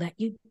 she let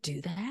you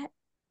do that?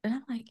 And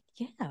I'm like,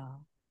 yeah,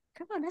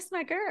 come on, that's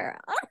my girl.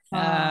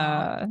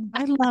 I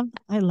love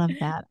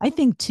that. I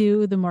think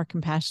too, the more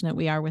compassionate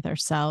we are with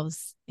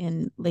ourselves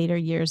in later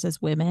years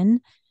as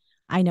women,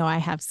 I know I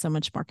have so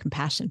much more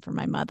compassion for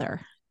my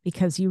mother,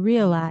 because you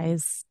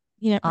realize,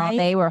 all right?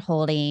 they were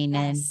holding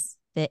and Yes.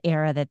 the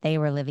era that they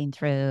were living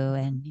through.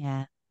 And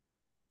yeah,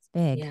 it's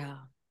big. Yeah.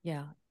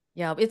 Yeah.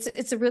 Yeah.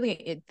 It's a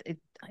really,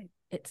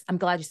 I'm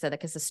glad you said that,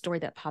 because the story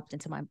that popped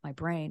into my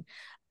brain.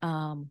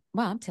 Wow,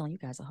 I'm telling you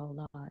guys a whole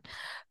lot.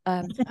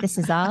 That's what this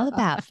is all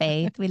about,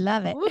 Faith. We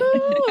love it.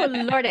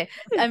 Woo, Lordy.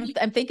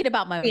 I'm thinking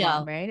about my We all-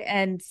 mom, right?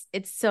 And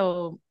it's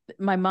so,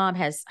 my mom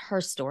has her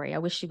story. I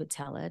wish she would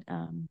tell it.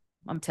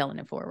 I'm telling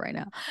it for her right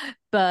now.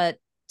 But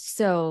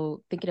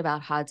so thinking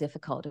about how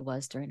difficult it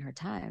was during her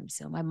time.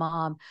 So my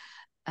mom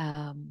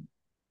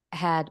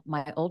had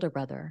my older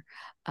brother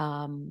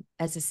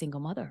as a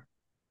single mother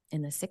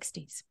in the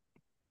 60s.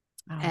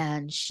 Wow.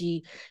 And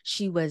she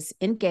was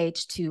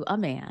engaged to a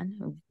man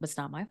who was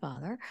not my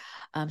father.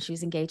 She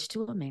was engaged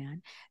to a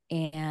man,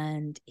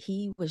 and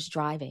he was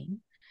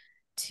driving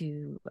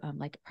to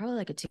probably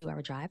like a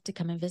 2-hour drive to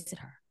come and visit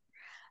her,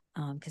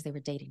 because they were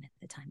dating at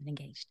the time and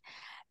engaged.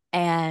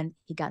 And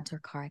he got into a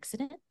car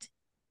accident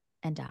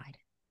and died.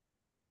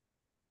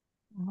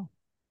 Oh.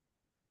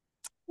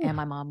 And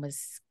my mom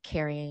was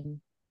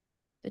carrying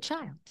the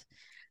child,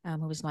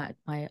 who was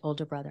my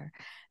older brother.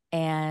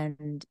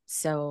 And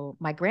so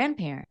my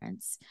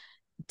grandparents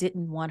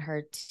didn't want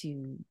her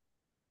to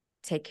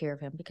take care of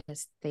him,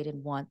 because they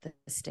didn't want the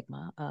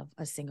stigma of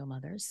a single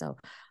mother. So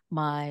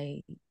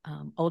my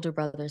older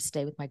brother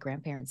stayed with my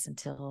grandparents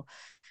until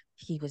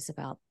he was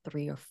about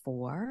 3 or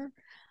 4.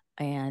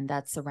 And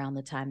that's around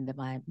the time that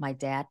my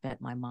dad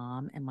met my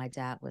mom, and my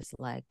dad was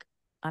like,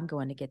 I'm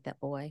going to get that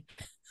boy.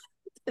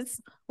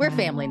 We're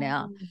family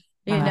now,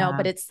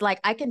 but it's like,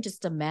 I can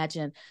just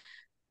imagine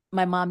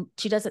my mom,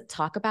 she doesn't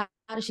talk about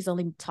it. She's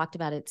only talked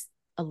about it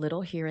a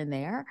little here and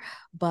there,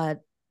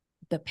 but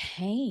the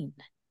pain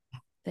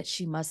that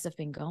she must have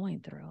been going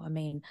through. I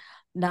mean,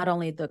 not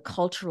only the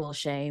cultural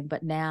shame,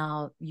 but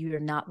now you're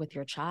not with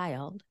your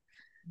child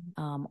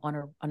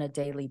on a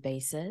daily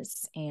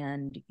basis,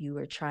 and you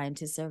are trying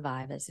to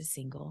survive as a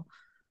single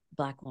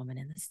Black woman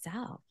in the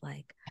South.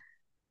 Like,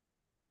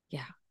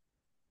 yeah.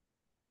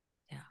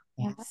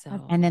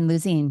 So, and then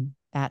losing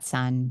that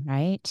son,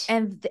 right?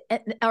 and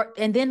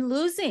then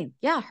losing,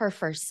 her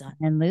first son,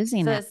 and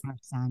losing so that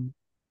first son.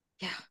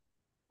 Yeah.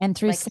 And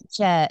through Like,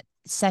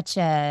 such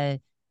a,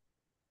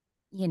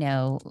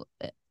 I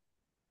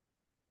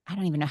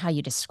don't even know how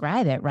you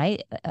describe it,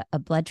 right? A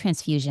blood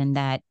transfusion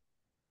that,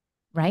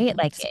 right?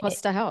 Like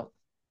supposed to help.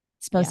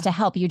 Supposed to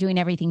help. You're doing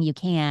everything you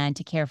can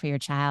to care for your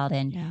child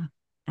and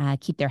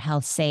keep their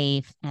health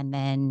safe. And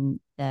then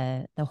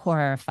the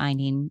horror of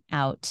finding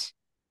out.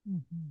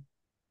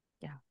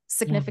 Yeah.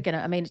 Significant.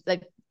 I mean,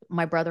 like,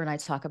 my brother and I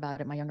talk about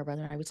it. My younger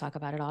brother and I, we talk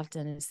about it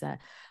often, is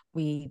that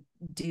we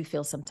do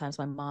feel sometimes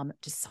my mom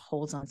just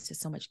holds on to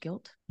so much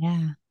guilt.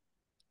 Yeah.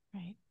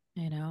 Right.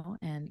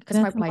 And because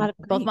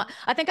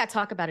I think I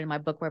talk about it in my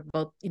book, where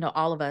both,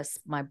 all of us,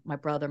 my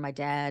brother, my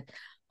dad,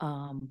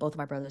 both of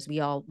my brothers, we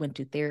all went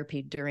to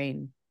therapy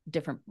during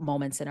different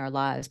moments in our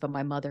lives, but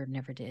my mother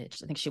never did.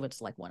 I think she went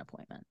to like one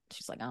appointment.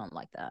 She's like, I don't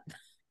like that.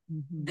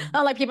 I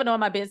don't like people knowing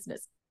my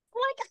business.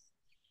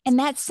 And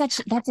that's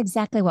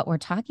exactly what we're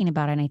talking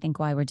about. And I think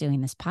why we're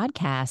doing this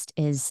podcast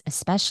is,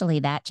 especially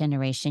that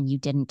generation, you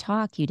didn't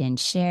talk, you didn't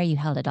share, you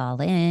held it all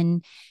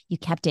in, you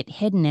kept it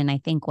hidden. And I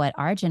think what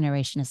our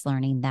generation is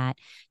learning, that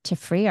to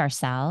free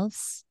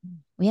ourselves,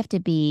 we have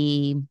to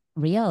be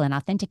real and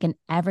authentic, and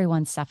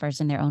everyone suffers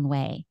in their own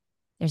way.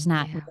 There's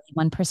not really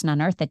one person on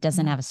earth that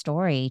doesn't have a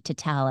story to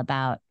tell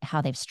about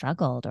how they've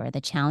struggled or the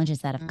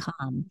challenges that have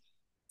come.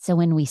 So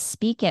when we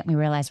speak it, we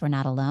realize we're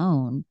not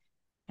alone.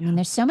 I mean,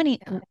 there's so many,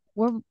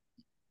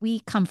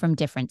 we come from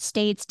different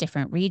states,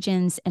 different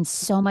regions, and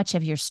so much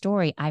of your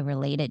story I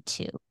related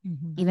to,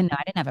 even though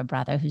I didn't have a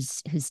brother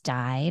who's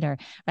died, or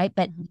right.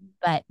 But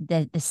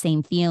the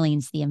same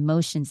feelings, the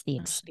emotions, the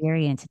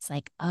experience, it's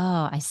like,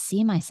 oh, I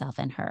see myself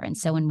in her. And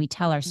so when we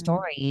tell our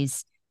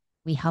stories,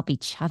 we help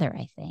each other,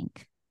 I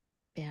think.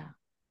 Yeah,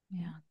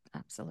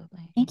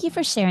 absolutely. Thank you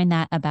for sharing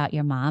that about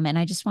your mom. And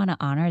I just want to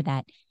honor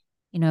that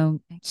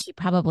she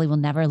probably will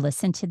never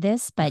listen to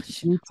this,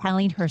 but you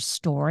telling her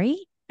story,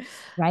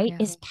 right,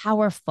 is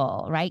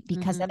powerful, right?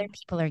 Because other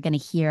people are going to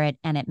hear it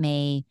and it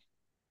may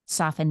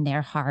soften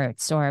their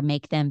hearts or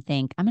make them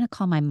think, I'm going to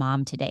call my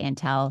mom today and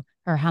tell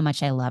her how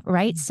much I love,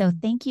 right? So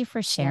thank you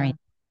for sharing.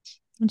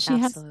 And she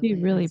has to be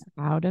really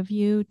proud of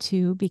you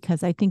too,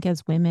 because I think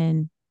as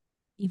women,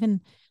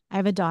 even I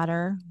have a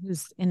daughter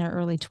who's in her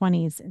early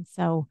 20s. And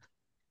so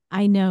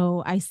I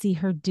know I see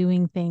her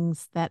doing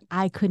things that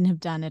I couldn't have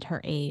done at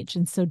her age.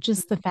 And so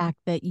just the fact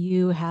that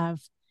you have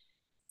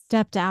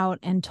stepped out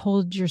and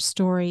told your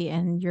story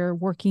and you're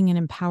working and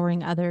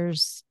empowering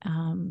others,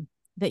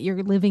 that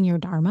you're living your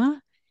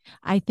Dharma,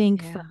 I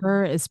think for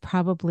her is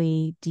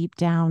probably deep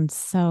down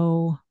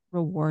so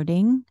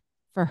rewarding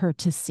for her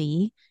to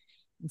see.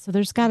 And so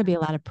there's got to be a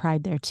lot of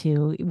pride there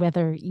too,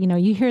 whether,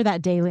 you hear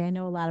that daily. I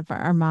know a lot of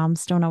our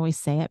moms don't always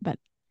say it, but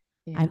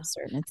I'm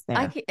certain it's there.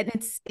 And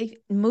it's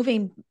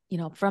moving,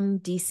 from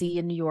DC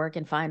and New York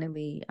and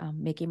finally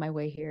making my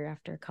way here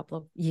after a couple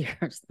of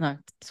years, not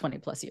 20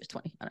 plus years,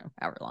 20, I don't know,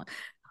 however long,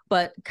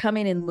 but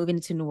coming and moving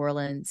to New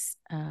Orleans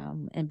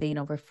and being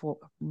over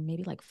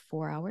maybe like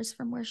 4 hours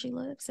from where she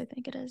lives, I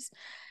think it is.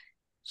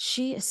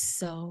 She is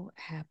so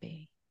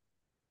happy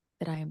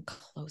that I am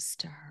close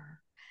to her.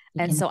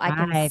 And so I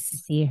can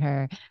see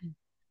her.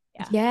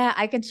 Yeah,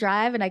 I can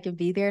drive and I can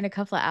be there in a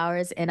couple of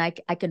hours and I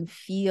can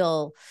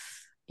feel,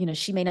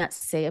 she may not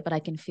say it, but I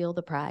can feel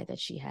the pride that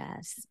she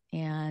has.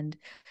 And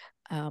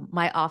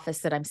my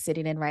office that I'm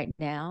sitting in right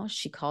now,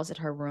 she calls it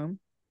her room.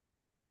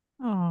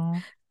 Oh,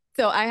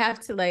 so I have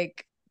to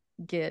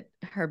get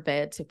her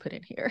bed to put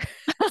in here.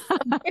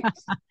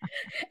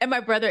 And my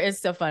brother is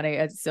so funny.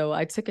 And so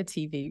I took a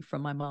TV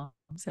from my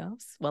mom's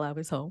house while I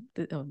was home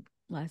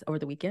over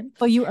the weekend.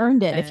 Well, you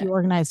earned it if you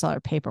organized all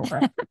her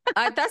paperwork.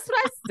 That's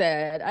what I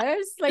said. I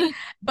was like,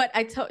 but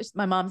I told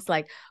my mom's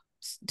like,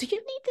 do you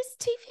need this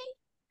TV?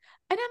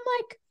 And I'm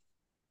like,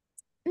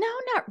 no,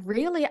 not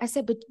really. I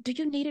said, but do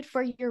you need it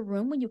for your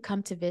room when you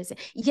come to visit?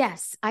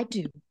 Yes, I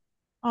do.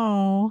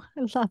 Oh,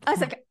 I love that. I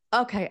was like,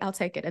 okay, I'll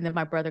take it. And then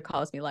my brother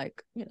calls me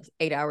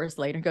 8 hours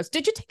later and goes,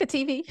 did you take the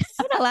TV?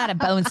 I had a lot of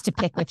bones to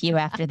pick with you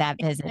after that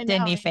visit,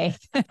 didn't you,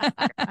 Faith?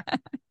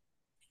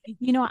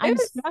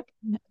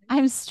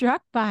 I'm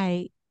struck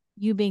by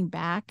you being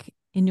back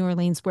in New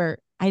Orleans where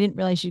I didn't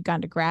realize you'd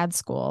gone to grad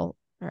school,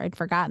 or I'd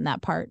forgotten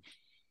that part,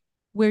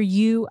 where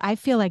I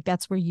feel like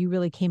that's where you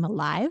really came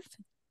alive.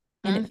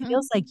 And it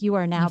feels like you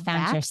are now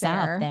found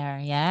yourself there.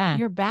 Yeah.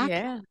 You're back.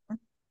 Yeah.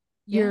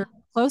 You're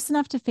close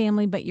enough to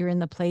family, but you're in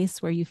the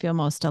place where you feel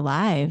most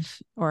alive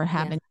or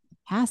have in the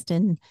past.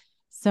 And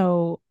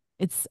so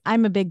I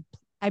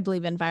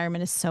believe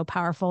environment is so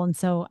powerful. And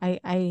so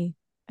I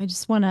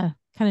just want to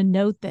kind of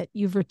note that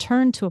you've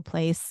returned to a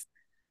place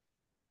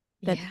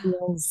that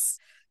feels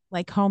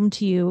like home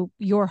to you,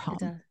 your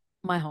home.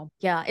 My home.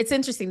 Yeah. It's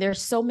interesting.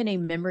 There's so many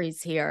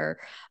memories here.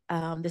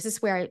 This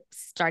is where I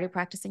started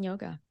practicing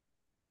yoga.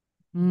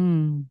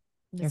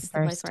 Your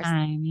first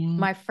time. Yeah.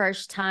 My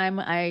first time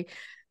I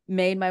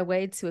made my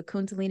way to a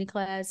Kundalini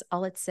class.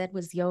 All it said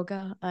was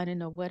yoga. I didn't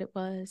know what it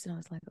was. And I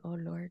was like, oh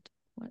Lord,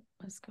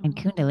 what's going on? And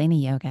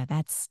Kundalini yoga,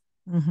 that's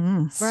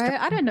right.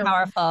 I don't know.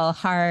 Powerful,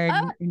 hard,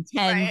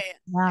 intense.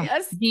 Right.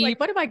 Yes. Deep.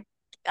 What am I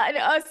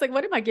was like,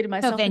 what am I getting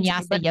myself into?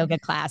 Vinyasa yoga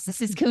class.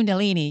 This is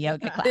Kundalini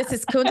yoga class. This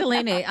is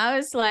Kundalini. I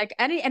was like,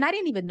 I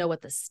didn't even know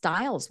what the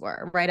styles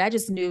were, right? I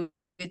just knew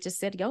it just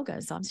said yoga.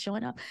 So I'm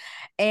showing up.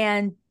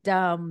 And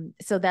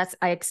so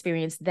I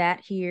experienced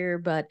that here,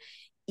 but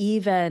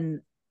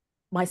even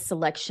my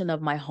selection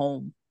of my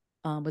home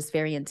was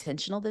very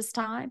intentional this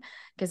time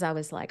because I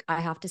was like, I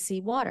have to see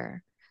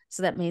water.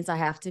 So that means I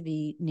have to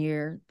be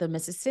near the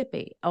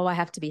Mississippi. Oh, I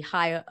have to be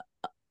high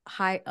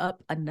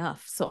up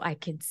enough so I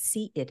can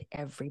see it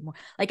every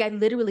morning. Like I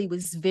literally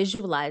was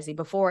visualizing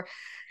before.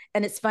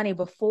 And it's funny,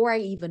 before I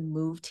even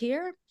moved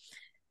here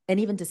and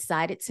even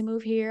decided to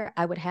move here,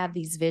 I would have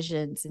these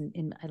visions.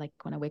 And I like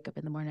when I wake up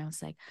in the morning, I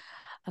was like,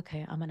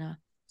 okay, I'm going to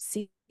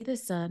see the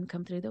sun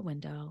come through the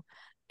window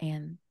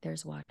and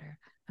there's water.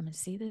 I'm going to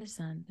see the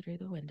sun through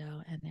the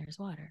window and there's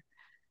water.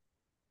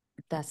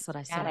 That's what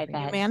I saw. You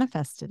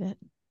manifested it.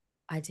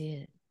 I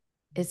did.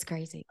 It's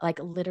crazy. Like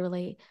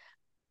literally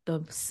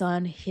the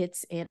sun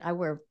hits and I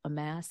wear a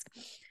mask.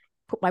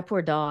 My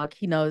poor dog,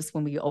 he knows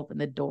when we open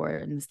the door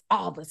and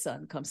all the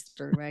sun comes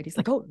through, right? He's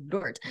like, oh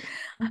Lord.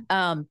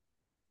 And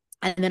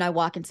then I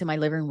walk into my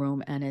living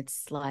room and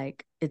it's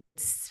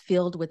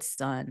filled with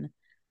sun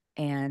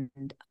and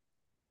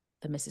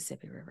the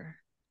Mississippi River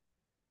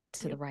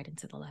to the right and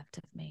to the left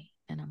of me.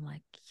 And I'm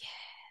like,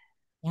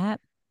 yeah.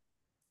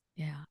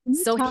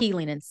 So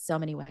healing in so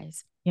many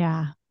ways.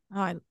 Yeah.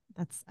 Oh,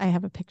 I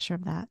have a picture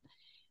of that.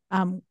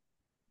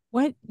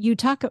 What you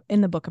talk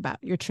in the book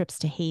about your trips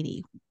to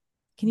Haiti.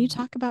 Can you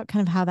talk about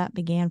kind of how that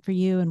began for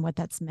you and what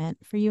that's meant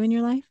for you in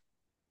your life?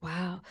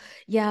 Wow.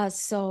 Yeah.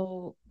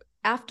 So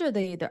after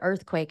the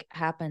earthquake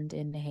happened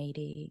in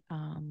Haiti,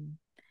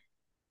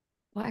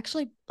 well,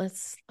 actually,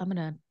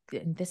 and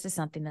this is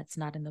something that's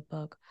not in the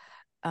book.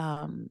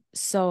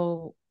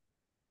 So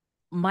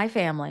my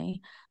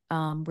family,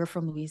 we're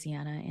from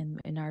Louisiana,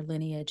 and in our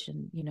lineage,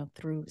 and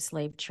through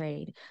slave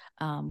trade,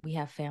 we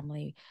have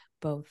family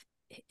both,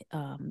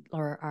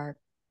 or our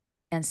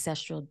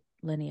ancestral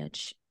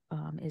lineage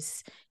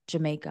is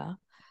Jamaica,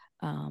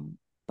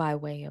 by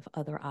way of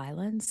other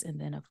islands, and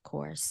then of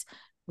course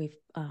we've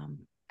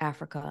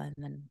Africa, and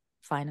then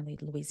finally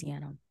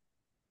Louisiana.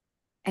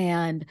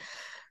 And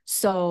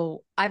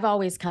so I've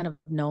always kind of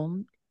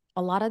known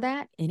a lot of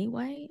that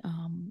anyway.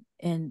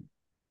 And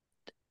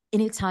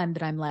anytime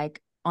that I'm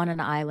like on an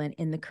island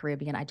in the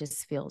Caribbean, I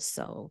just feel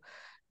so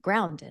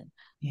grounded.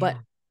 Yeah. But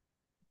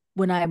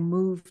when I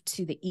moved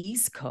to the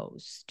East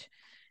Coast,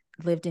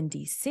 lived in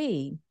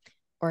DC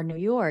or New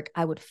York,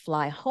 I would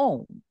fly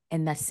home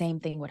and the same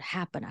thing would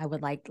happen. I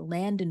would like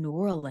land in New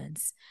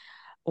Orleans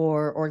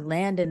or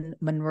land in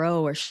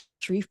Monroe or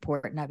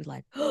Shreveport, and I'd be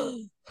like,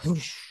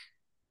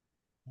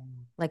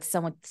 like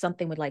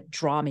something would like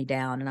draw me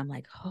down, and I'm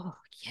like, oh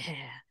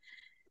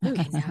yeah.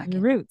 Okay,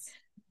 your roots.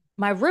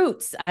 My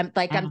roots. I'm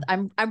like,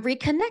 I'm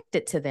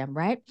reconnected to them,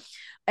 right?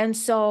 And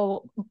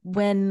so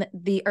when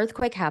the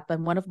earthquake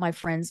happened, one of my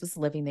friends was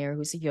living there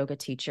who's a yoga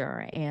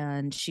teacher,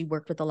 and she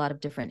worked with a lot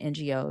of different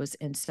NGOs.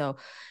 And so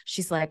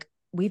she's like,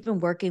 we've been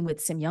working with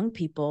some young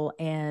people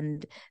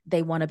and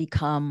they want to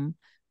become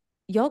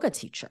yoga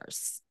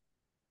teachers.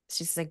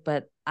 She's like,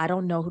 but I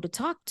don't know who to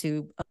talk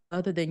to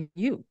other than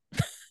you.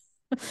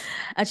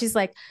 And she's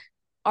like,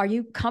 are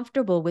you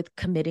comfortable with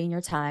committing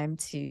your time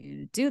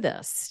to do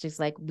this? She's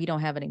like, we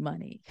don't have any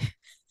money.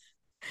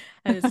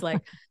 And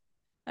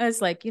I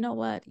was like, you know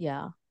what?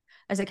 Yeah. I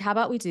was like, how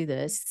about we do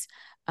this?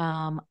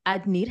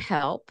 I'd need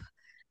help.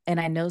 And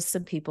I know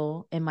some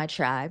people in my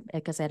tribe,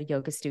 because I had a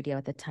yoga studio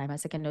at the time. I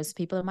was like, I know some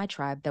people in my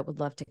tribe that would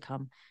love to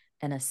come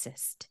and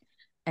assist.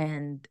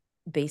 And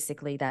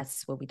basically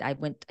that's what I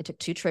took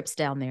 2 trips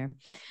down there.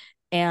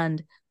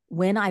 And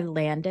when I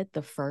landed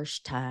the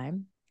first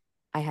time,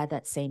 I had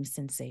that same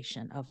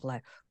sensation of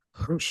like,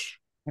 whoosh.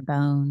 Your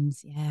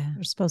bones. Yeah.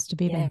 You're supposed to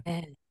be there.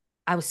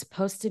 I was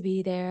supposed to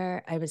be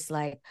there. I was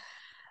like,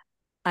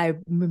 I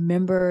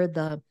remember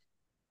the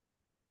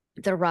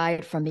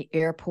ride from the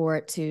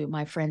airport to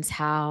my friend's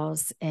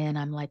house, and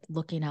I'm like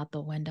looking out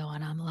the window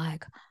and I'm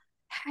like,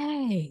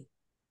 hey,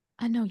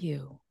 I know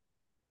you.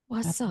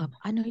 What's up?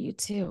 I know you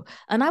too.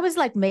 And I was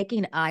like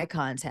making eye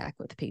contact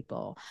with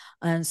people.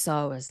 And so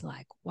I was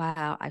like,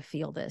 wow, I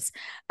feel this.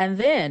 And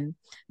then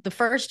the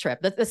first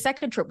trip, the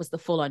second trip was the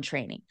full on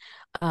training.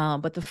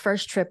 But the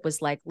first trip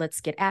was like,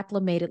 let's get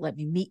acclimated. Let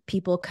me meet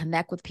people,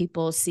 connect with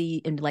people,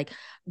 see, and like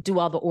do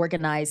all the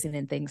organizing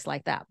and things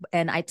like that.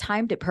 And I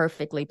timed it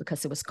perfectly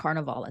because it was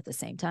Carnival at the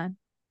same time.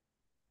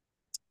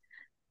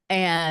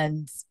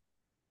 And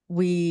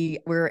we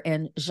were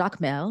in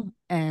Jacmel,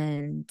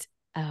 and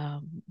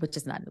which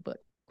is not in the book.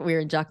 We were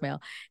in Jacmel,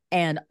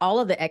 and all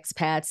of the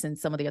expats and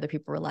some of the other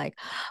people were like,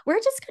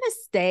 we're just going to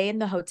stay in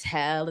the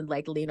hotel and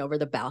like lean over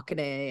the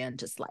balcony and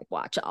just like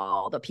watch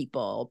all the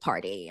people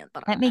party. And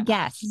let me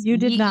guess. You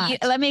did not.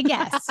 Let me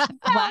guess. No,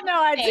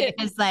 I did.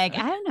 It's like,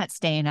 I'm not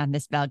staying on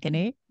this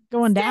balcony.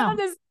 Going down.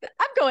 I'm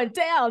going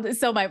down.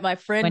 So my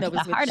friend that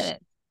was the heart of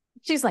it.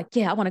 She's like,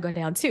 yeah, I want to go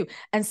down too.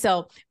 And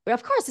so,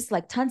 of course, it's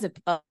like tons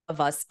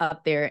of us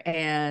up there.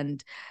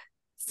 And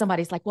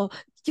somebody's like, well,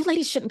 you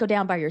ladies shouldn't go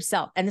down by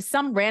yourself. And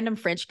some random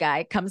French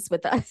guy comes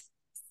with us.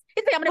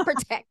 He's like, I'm going to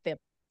protect them.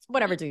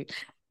 Whatever, dude.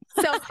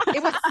 So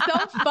it was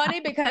so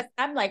funny because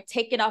I'm like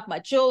taking off my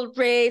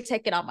jewelry,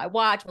 taking off my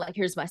watch. I'm like,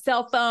 here's my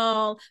cell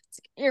phone,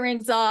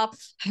 earrings off.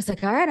 I was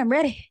like, all right, I'm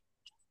ready.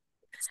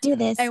 Let's do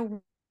this. And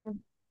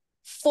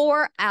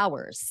 4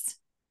 hours,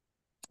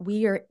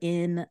 we are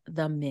in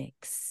the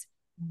mix.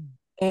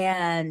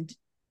 And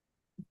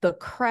the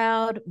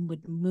crowd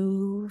would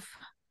move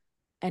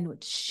and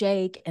would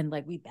shake, and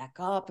like we back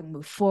up and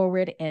move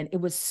forward. And it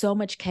was so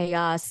much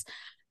chaos.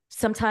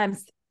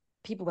 Sometimes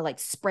people were like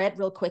spread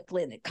real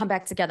quickly and they'd come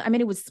back together. I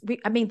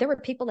mean, there were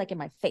people like in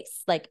my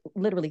face, like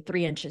literally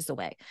 3 inches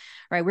away,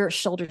 right? We were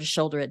shoulder to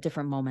shoulder at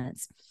different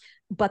moments.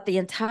 But the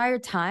entire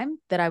time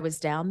that I was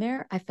down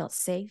there, I felt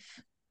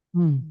safe.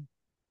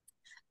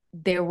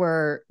 There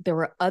were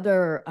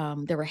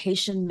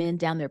Haitian men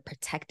down there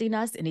protecting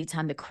us.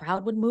 Anytime the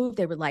crowd would move,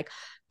 they were like,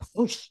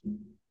 whoosh.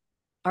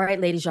 All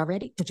right, ladies, y'all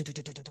ready?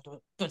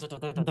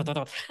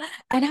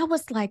 And I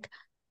was like,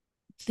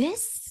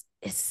 this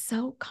is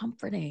so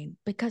comforting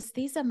because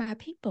these are my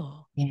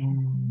people. Yeah,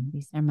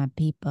 these are my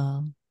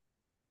people.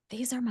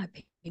 These are my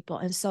people.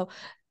 And so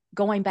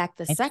going back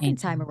the second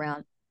time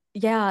around,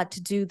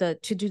 to do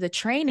the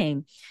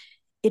training,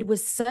 it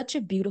was such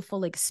a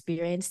beautiful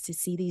experience to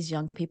see these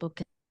young people,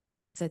 because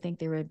I think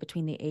they were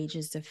between the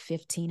ages of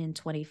 15 and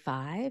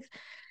 25,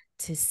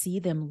 to see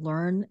them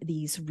learn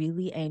these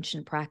really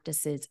ancient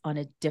practices on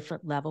a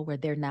different level, where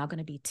they're now going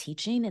to be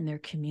teaching in their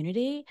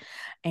community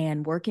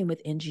and working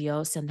with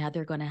NGOs. So now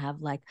they're going to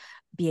have like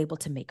be able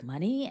to make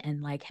money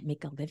and like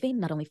make a living,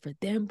 not only for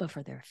them, but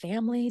for their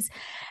families.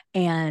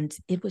 And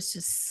it was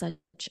just such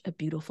a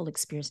beautiful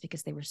experience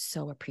because they were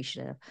so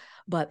appreciative.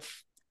 But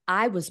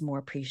I was more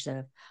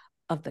appreciative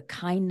of the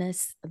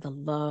kindness, the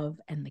love,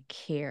 and the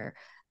care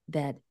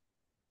that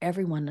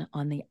everyone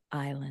on the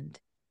island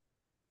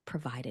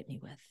provided me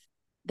with.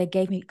 They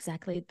gave me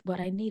exactly what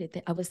I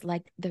needed. I was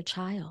like their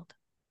child,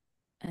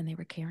 and they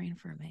were caring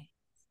for me.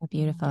 So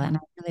beautiful. And I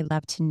really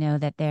love to know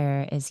that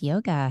there is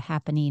yoga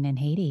happening in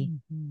Haiti.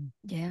 Mm-hmm.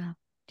 Yeah.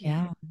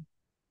 Yeah.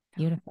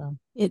 Beautiful.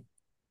 It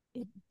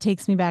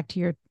takes me back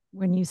to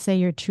when you say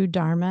your true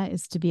dharma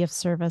is to be of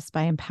service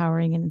by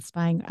empowering and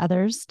inspiring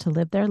others to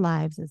live their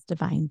lives as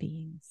divine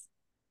beings.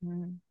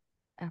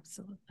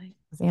 Absolutely.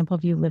 Example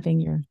of you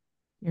living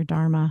your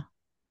dharma.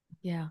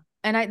 Yeah.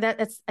 And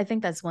I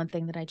think that's one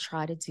thing that I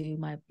try to do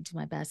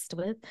my best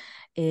with,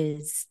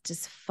 is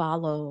just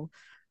follow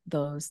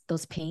those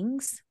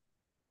pings,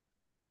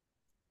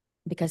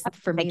 because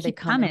for me they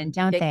come in,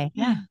 don't they?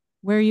 Yeah.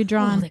 Where are you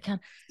drawn? Oh, they come.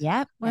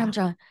 Yep. Where I'm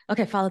drawn.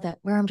 Okay, follow that.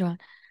 Where I'm drawn.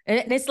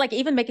 And it's like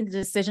even making the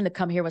decision to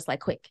come here was like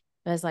quick.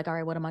 I was like, all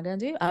right, what am I going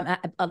to do?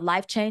 A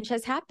life change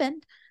has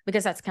happened,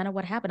 because that's kind of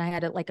what happened. I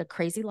had a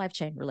crazy life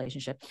change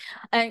relationship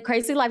and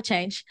crazy life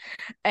change.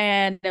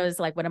 And it was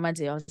like, what am I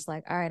do? I was just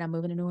like, all right, I'm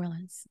moving to New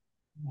Orleans.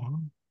 Yeah.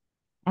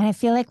 And I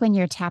feel like when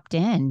you're tapped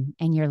in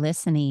and you're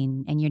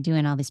listening and you're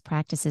doing all these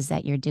practices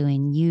that you're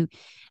doing,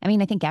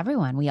 I think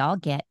we all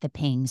get the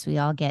pings, we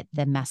all get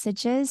the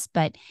messages,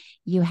 but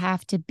you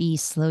have to be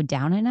slowed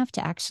down enough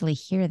to actually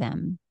hear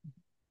them.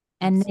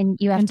 And then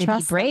you have to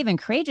be brave and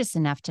courageous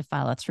enough to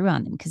follow through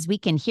on them, because we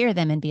can hear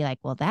them and be like,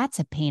 well, that's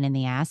a pain in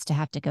the ass to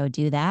have to go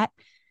do that.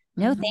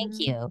 No, thank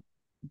you.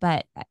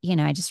 But,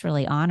 I just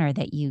really honor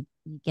that you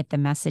get the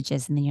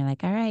messages, and then you're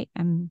like, all right,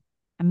 I'm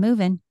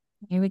moving.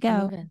 Here we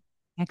go.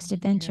 Next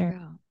adventure.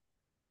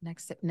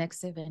 Next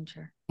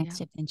adventure. Next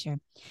adventure.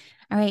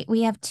 All right.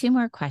 We have 2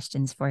 more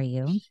questions for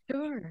you.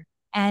 Sure.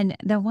 And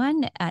the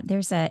one,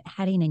 there's a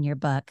heading in your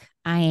book,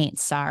 I Ain't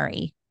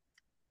Sorry.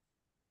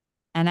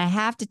 And I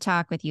have to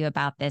talk with you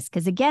about this,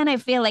 because again, I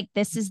feel like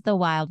this is the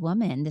wild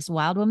woman, this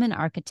wild woman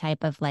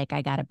archetype of like,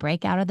 I got to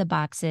break out of the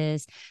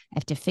boxes. I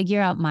have to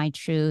figure out my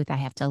truth. I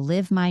have to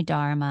live my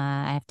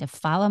dharma. I have to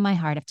follow my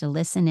heart. I have to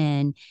listen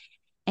in.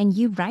 And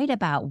you write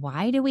about,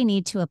 why do we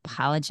need to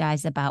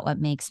apologize about what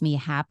makes me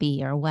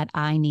happy or what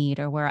I need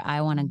or where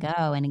I want to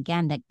go? And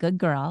again, that good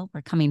girl,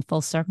 we're coming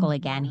full circle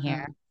again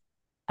here,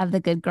 of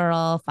the good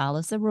girl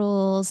follows the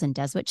rules and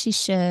does what she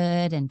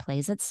should and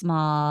plays it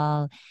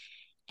small.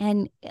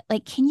 And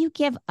like, can you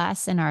give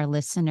us and our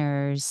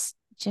listeners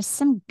just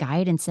some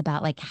guidance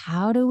about like,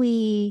 how do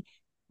we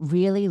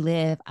really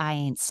live? I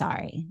ain't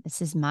sorry.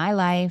 This is my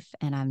life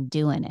and I'm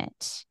doing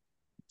it.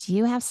 Do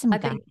you have some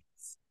guidance?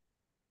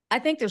 I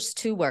think there's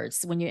 2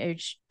 words when you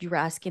were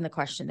asking the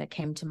question that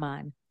came to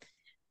mind.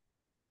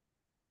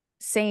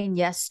 Saying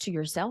yes to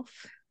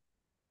yourself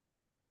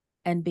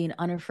and being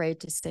unafraid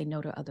to say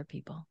no to other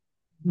people.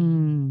 Yeah.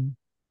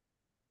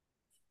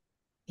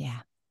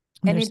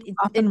 And it's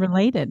often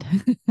related.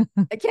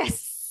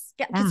 Yes.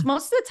 Yeah. Because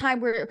most of the time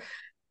we're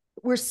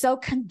so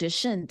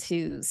conditioned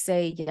to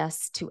say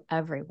yes to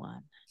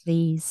everyone.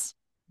 Please.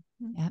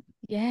 Yep.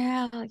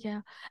 Yeah.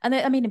 And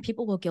and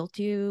people will guilt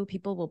you,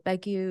 people will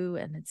beg you,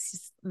 and and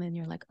then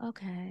you're like,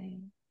 okay,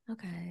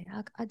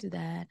 I'll do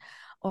that.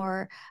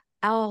 Or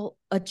I'll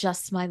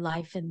adjust my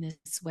life in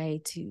this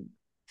way to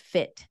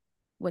fit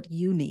what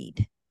you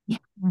need. Yeah.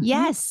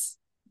 Yes.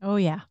 Oh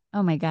yeah.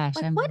 Oh my gosh.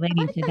 Like, I'm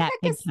relating to that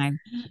big time.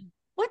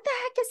 What the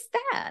heck is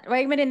that?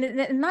 Right. I mean,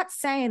 and not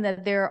saying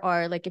that there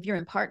are, like, if you're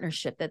in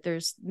partnership, that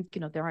there's,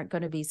 there aren't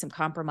going to be some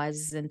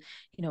compromises and,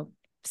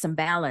 some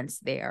balance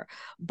there.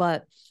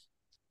 But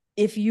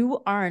if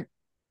you aren't,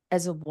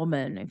 as a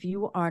woman, if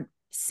you aren't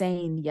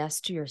saying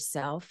yes to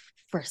yourself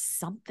for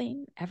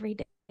something every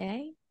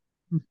day,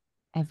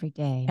 every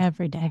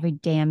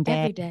damn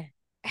day,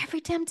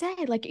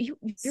 like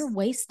you're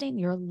wasting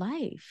your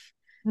life.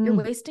 You're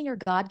wasting your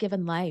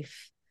God-given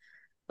life.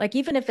 Like,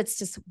 even if it's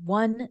just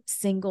one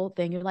single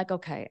thing, you're like,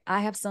 okay,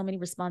 I have so many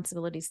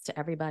responsibilities to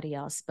everybody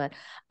else, but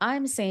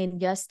I'm saying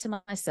yes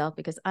to myself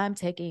because I'm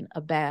taking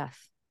a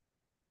bath.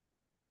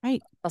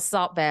 Right. A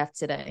salt bath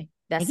today.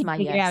 That's my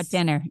figure out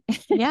dinner.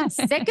 Yes.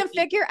 They can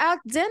figure out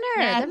dinner.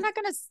 Yes. They're not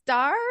going to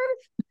starve.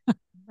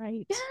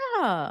 Right.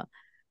 Yeah.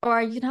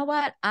 Or, you know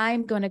what?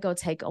 I'm going to go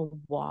take a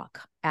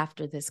walk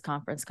after this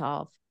conference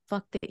call.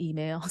 Fuck the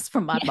emails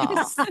from my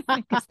boss.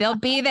 Because they'll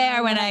be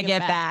there when I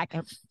get back.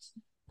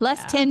 Plus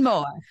 10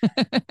 more.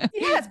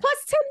 Yes,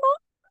 plus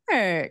 10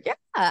 more. Yeah,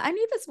 I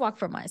need this walk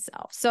for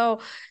myself. So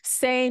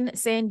saying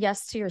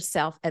yes to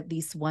yourself at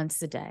least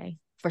once a day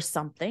for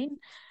something,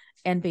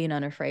 and being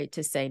unafraid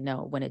to say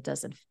no when it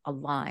doesn't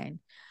align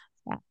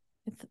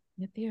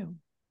with you.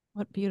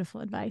 What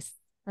beautiful advice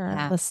for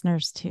our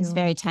listeners too. It's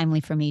very timely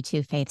for me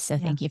too, Faith. So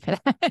thank you for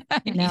that.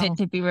 I needed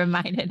to be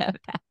reminded of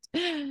that.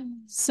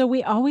 So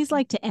we always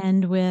like to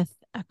end with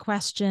a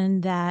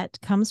question that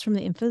comes from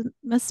the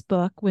infamous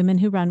book, Women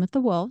Who Run with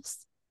the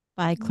Wolves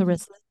by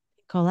Clarissa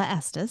Pinkola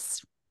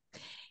Estes.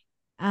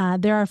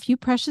 There are a few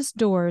precious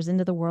doors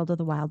into the world of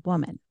the wild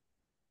woman.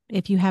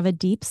 If you have a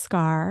deep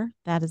scar,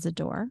 that is a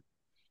door.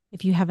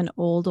 If you have an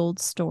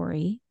old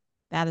story,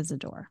 that is a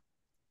door.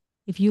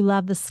 If you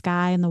love the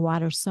sky and the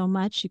water so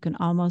much you can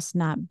almost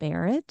not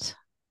bear it,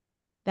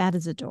 that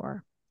is a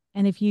door.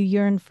 And if you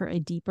yearn for a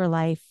deeper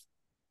life,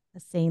 a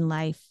sane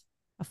life,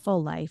 a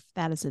full life,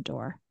 that is a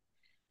door.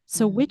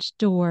 So, which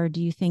door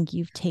do you think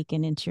you've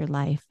taken into your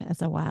life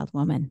as a wild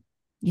woman?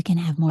 You can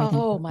have more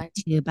Oh than my,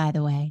 two, by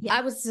the way. yeah.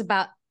 I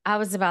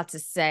was about to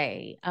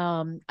say,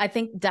 I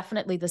think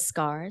definitely the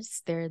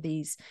scars. There are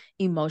these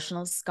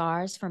emotional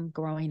scars from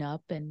growing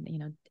up and,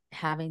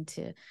 having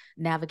to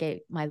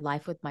navigate my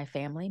life with my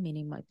family,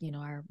 meaning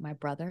my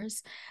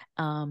brothers,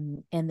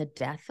 and the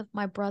death of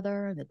my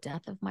brother and the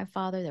death of my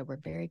father. That were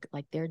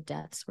their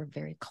deaths were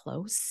very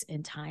close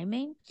in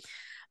timing.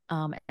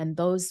 And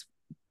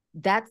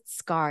that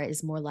scar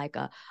is more like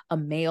a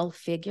male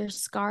figure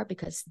scar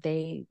because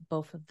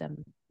both of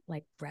them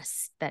like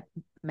that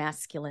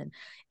masculine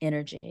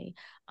energy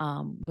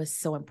was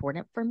so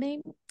important for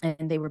me.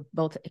 And they were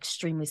both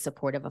extremely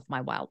supportive of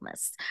my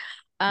wildness.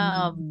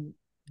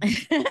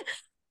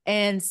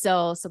 And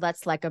so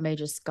that's like a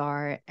major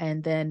scar.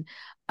 And then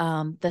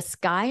the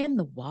sky and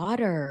the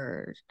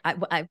water.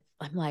 I'm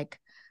like,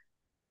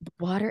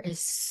 water is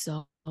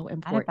so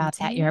important about to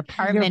that. me. Your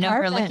apartment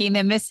overlooking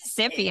the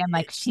Mississippi. I'm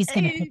like, she's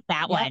gonna pick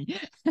that one.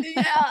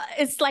 Yeah,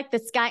 it's like the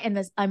sky and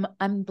this. I'm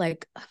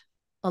like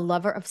a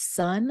lover of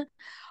sun,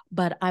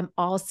 but I'm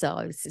also,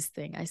 it's this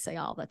thing I say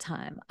all the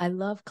time. I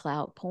love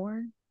cloud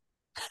porn.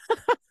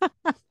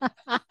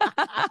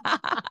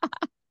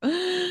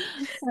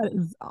 That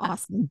is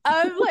awesome.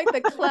 I'm like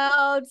the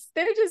clouds.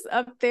 They're just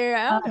up there.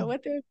 I don't know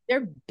what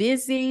they're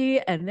busy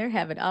and they're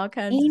having all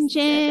kinds of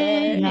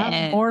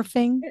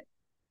morphing.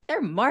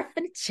 They're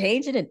morphing,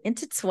 changing, and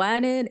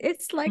intertwining.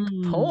 It's like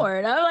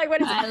porn. I'm like,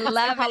 what is it? I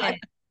love it.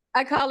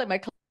 I call it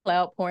my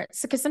cloud porn.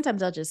 So, because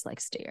sometimes I'll just like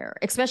stare,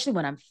 especially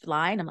when I'm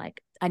flying. I'm like,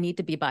 I need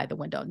to be by the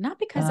window, not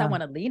because I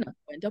want to lean on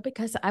the window,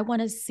 because I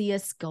want to see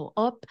us go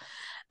up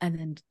and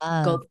then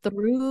go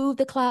through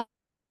the clouds.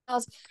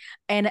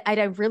 And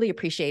I really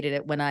appreciated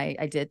it when I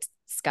did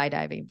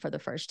skydiving for the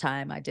first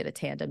time. I did a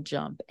tandem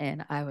jump,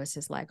 and I was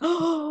just like,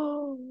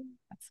 oh,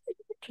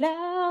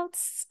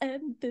 clouds,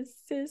 and this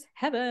is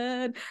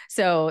heaven.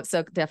 So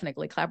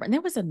definitely cloud. And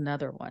there was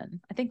another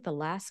one. I think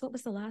what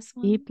was the last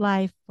one? Deep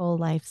life, full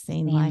life,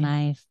 sane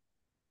life.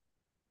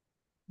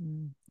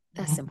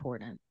 That's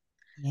important.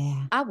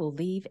 Yeah. I will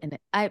leave. And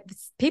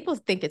people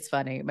think it's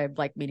funny.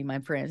 Like meeting my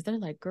friends. They're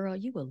like, girl,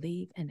 you will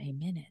leave in a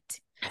minute.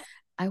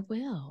 I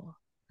will.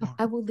 Yeah.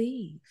 I will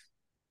leave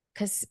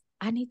because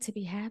I need to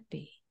be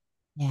happy.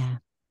 Yeah.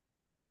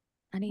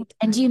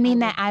 And do you mean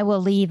that I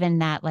will leave in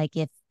that, like,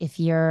 if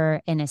you're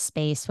in a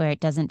space where it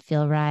doesn't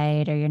feel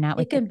right, or you're not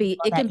with it can be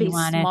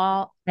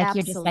small, like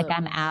absolutely. you're just like,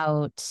 I'm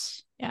out.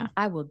 Yeah.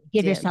 I will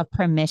give yourself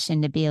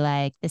permission to be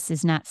like, this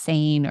is not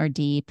sane or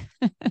deep.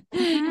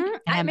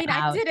 I mean,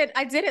 out.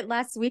 I did it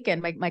last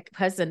weekend. My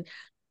cousin,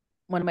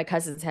 one of my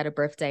cousins had a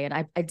birthday, and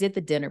I did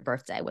the dinner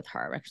birthday with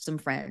her and some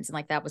friends, and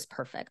like that was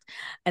perfect.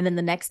 And then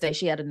the next day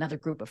she had another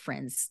group of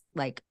friends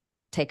like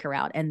take her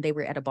out, and they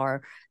were at a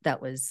bar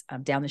that was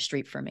down the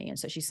street from me. And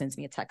so she sends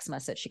me a text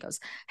message. She goes,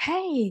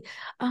 hey,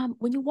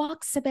 when you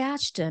walk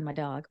Sebastian, my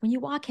dog, when you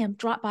walk him,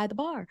 drop by the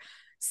bar.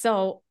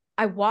 So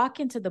I walk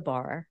into the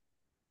bar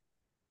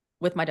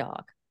with my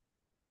dog,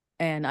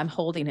 and I'm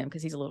holding him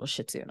because he's a little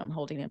Shih Tzu, and I'm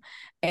holding him,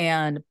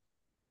 and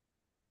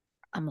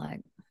I'm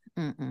like,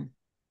 not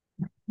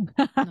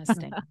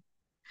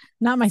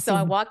my so scene.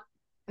 I walk.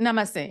 Not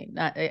my scene.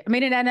 I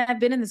mean, and I've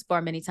been in this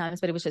bar many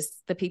times, but it was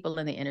just the people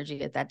and the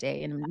energy at that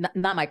day, and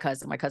not my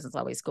cousin. My cousin's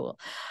always cool.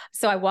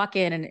 So I walk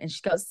in, and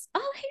she goes,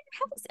 "Oh, hey,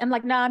 I'm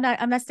like, no,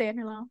 I'm not staying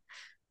here long.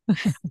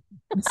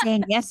 I'm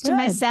saying yes to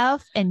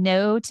myself and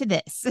no to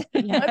this.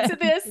 No to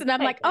this, and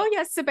I'm like, oh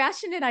yes,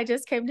 Sebastian and I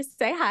just came to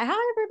say hi,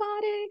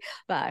 everybody.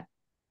 Bye.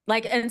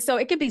 Like, and so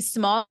it can be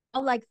small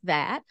like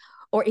that,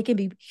 or it can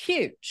be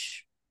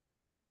huge.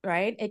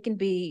 Right. It can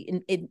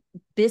be in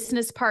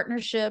business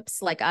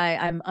partnerships. Like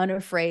I'm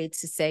unafraid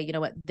to say, you know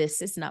what,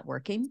 this is not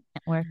working.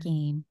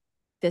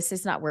 This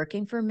is not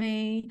working for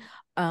me.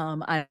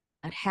 I'm not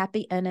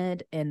happy in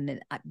it, and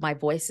my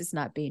voice is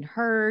not being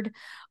heard.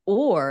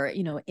 Or,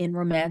 in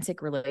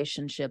romantic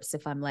relationships,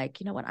 if I'm like,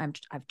 you know what,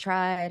 I've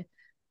tried,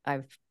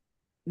 I've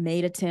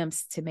made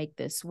attempts to make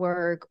this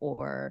work,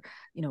 or,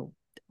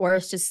 or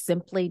it's just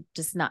simply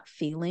just not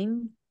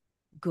feeling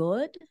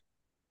good.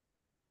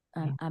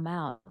 I'm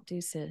out.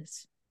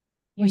 Deuces.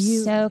 You're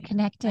so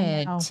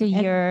connected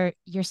to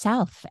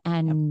yourself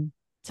and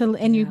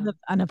you live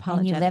unapologetically.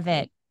 And you live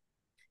it.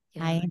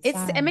 Yeah.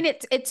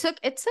 It took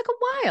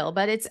a while,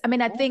 but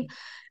I think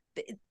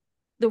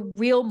the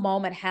real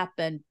moment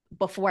happened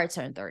before I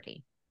turned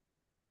 30.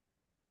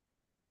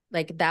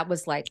 Like that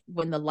was like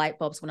when the light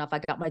bulbs went off. I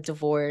got my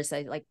divorce.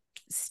 I like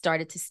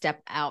started to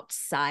step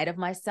outside of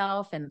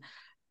myself, and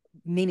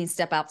meaning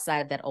step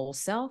outside of that old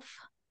self.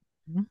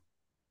 Mm-hmm.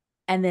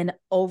 And then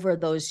over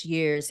those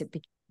years, you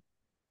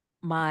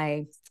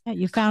found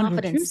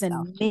confidence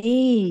in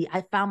me.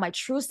 I found my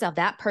true self.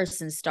 That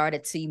person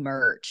started to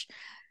emerge.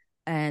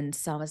 And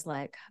so I was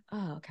like,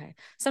 oh, okay.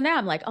 So now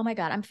I'm like, oh my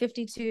God, I'm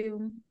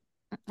 52.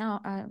 No,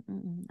 I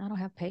don't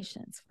have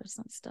patience for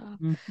some stuff.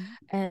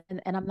 Mm-hmm.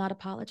 And I'm not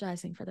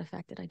apologizing for the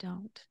fact that I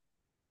don't.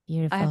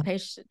 Beautiful. I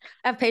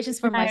have patience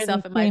for You and I are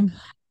myself the and same.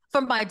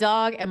 for my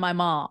dog and my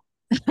mom.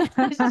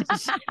 I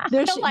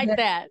don't like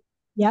that.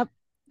 Yep.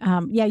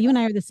 Yeah, you and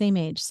I are the same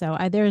age. So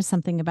there is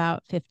something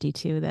about 50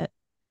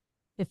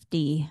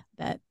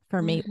 that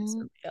for me was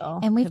Mhm. a real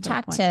And we've pivotal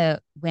talked point.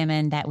 to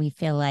women that we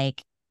feel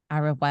like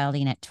are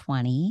rewilding at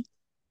 20.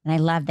 And I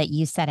love that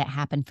you said it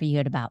happened for you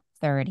at about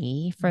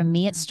 30. For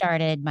me,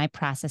 my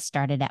process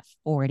started at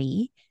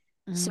 40.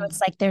 So it's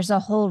like there's a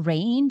whole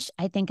range,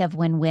 I think, of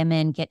when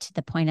women get to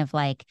the point of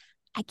like,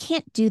 I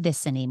can't do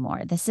this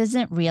anymore. This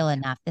isn't real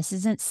enough. This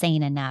isn't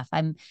sane enough.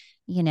 I'm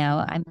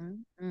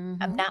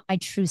not my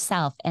true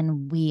self.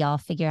 And we all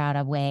figure out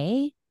a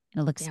way.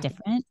 And it looks Yeah.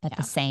 different, but Yeah.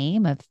 the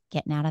same of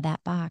getting out of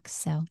that box.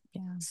 So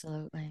Yeah.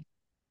 Absolutely.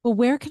 Well,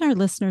 where can our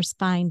listeners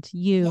find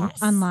you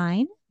Yes.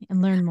 online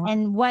and learn more?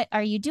 And what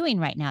are you doing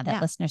right now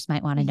that listeners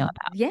might want to know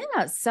about?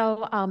 Yeah.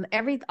 So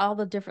all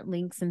the different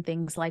links and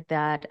things like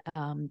that,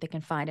 they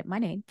can find at my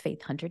name,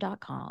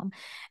 faithhunter.com.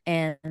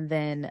 And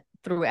then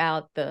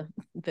throughout the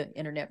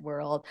internet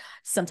world,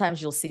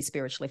 sometimes you'll see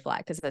Spiritually Fly,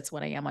 because that's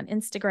what I am on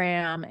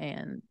Instagram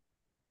and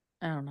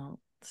I don't know,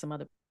 some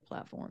other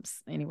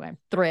platforms. Anyway,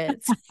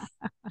 Threads.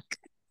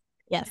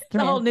 Yes,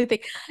 The whole new thing.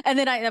 And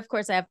then of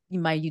course, I have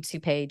my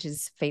YouTube page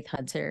is Faith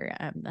Hunter.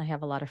 I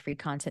have a lot of free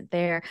content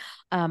there.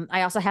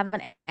 I also have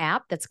an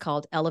app that's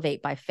called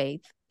Elevate by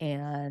Faith.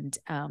 And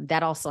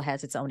that also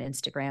has its own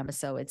Instagram.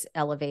 So it's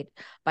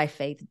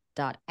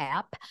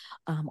elevatebyfaith.app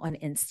on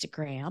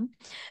Instagram.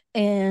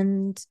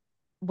 And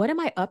what am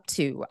I up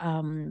to?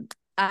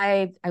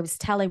 I was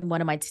telling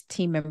one of my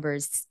team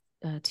members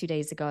 2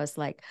 days ago, I was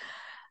like,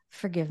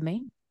 forgive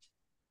me.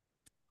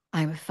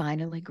 I'm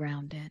finally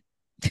grounded.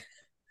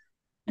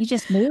 You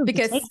just moved.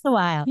 Because it takes a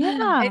while.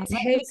 Yeah. it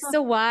takes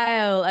a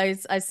while. I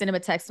sent him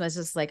a text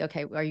message just like,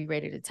 okay, are you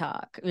ready to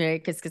talk?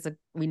 Right? Because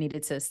we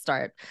needed to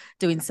start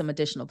doing some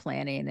additional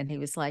planning. And he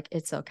was like,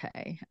 it's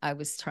okay. I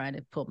was trying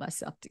to pull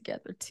myself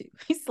together too.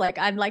 He's like,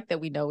 I like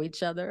that we know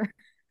each other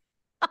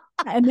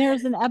And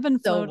there's an ebb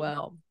and flow. so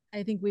well.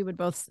 I think we would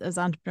both, as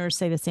entrepreneurs,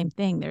 say the same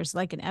thing. There's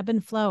like an ebb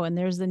and flow, and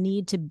there's a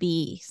need to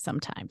be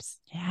sometimes.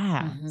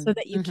 Yeah. So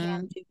that you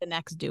can do the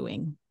next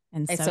doing.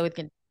 And so it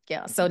can,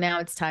 yeah. So now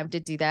it's time to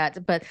do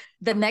that. But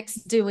the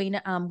next doing,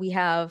 I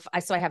have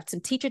some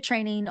teacher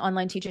training,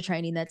 online teacher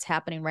training that's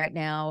happening right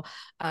now.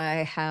 I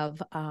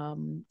have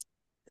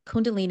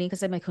Kundalini,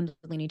 because I'm a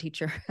Kundalini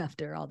teacher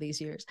after all these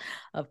years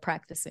of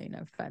practicing.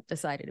 I've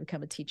decided to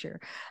become a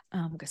teacher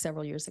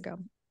several years ago.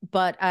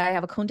 But I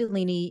have a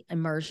Kundalini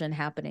immersion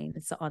happening.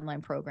 It's an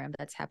online program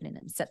that's happening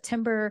in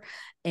September.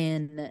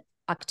 In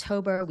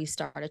October, we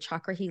start a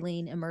chakra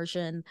healing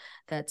immersion.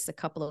 That's a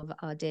couple of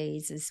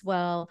days as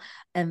well.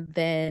 And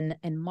then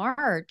in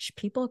March,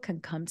 people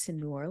can come to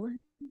New Orleans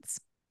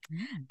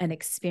and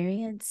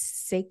experience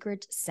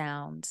sacred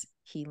sound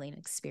healing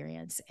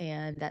experience.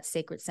 And that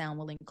sacred sound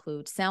will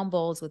include sound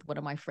bowls with one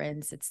of my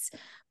friends. It's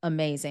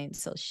amazing.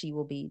 So she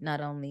will be not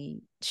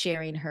only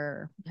sharing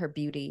her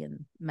beauty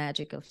and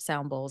magic of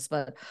sound bowls,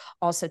 but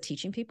also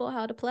teaching people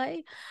how to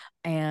play.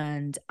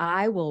 And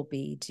I will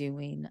be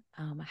doing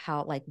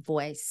how like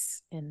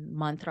voice and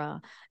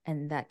mantra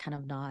and that kind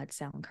of nod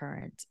sound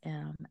current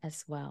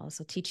as well.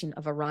 So teaching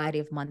a variety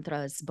of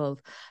mantras,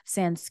 both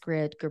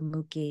Sanskrit,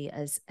 Gurmukhi,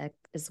 as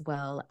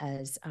well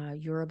as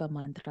Yoruba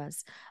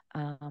mantras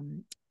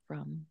from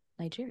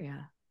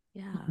Nigeria.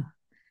 Yeah.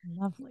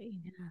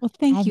 lovely. Well,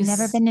 thank you. I've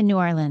never been to New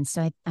Orleans,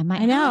 so I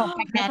might know.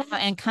 check that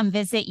out and come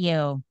visit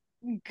you.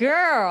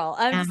 Girl,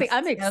 I'm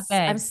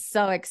good.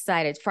 so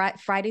excited.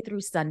 Friday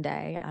through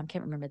Sunday. I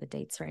can't remember the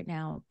dates right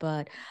now,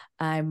 but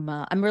I'm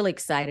really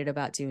excited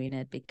about doing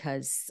it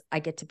because I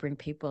get to bring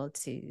people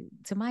to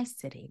my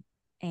city.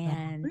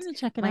 And we're gonna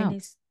check it my out. new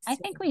I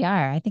think we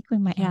are. I think we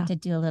might have to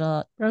do a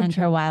little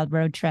Hunter Wild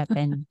road trip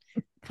and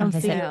come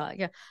visit.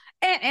 Yeah.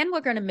 And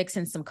we're going to mix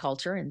in some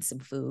culture and some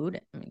food.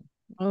 I mean,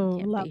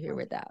 can't be here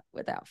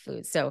without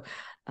food. So,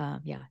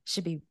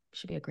 should be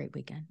a great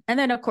weekend. And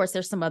then of course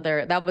there's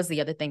that was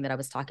the other thing that I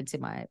was talking to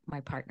my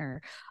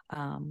partner,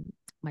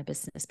 my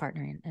business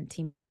partner and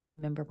team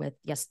member with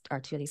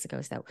 2 days ago,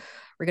 is that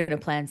we're going to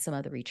plan some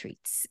other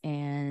retreats,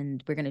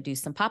 and we're going to do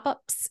some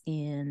pop-ups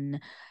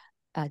in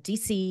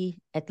DC,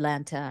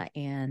 Atlanta,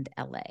 and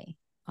LA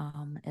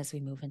as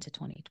we move into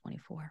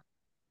 2024.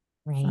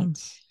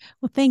 Great.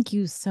 Well, thank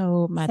you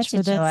so much for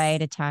this. Joy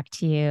to talk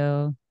to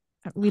you.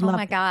 We love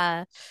my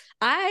God.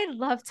 I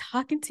love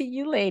talking to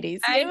you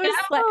ladies. I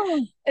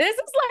know. This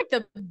is like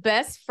the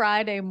best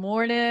Friday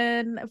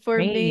morning for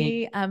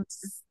me. I'm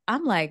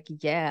like,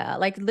 yeah,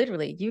 like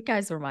literally you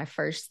guys were my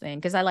first thing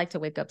because I like to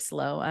wake up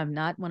slow. I'm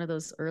not one of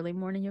those early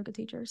morning yoga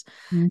teachers.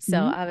 So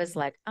I was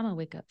like, I'm gonna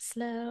wake up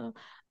slow.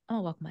 I'm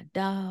gonna walk my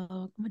dog.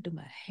 I'm gonna do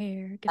my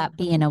hair. About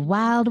being a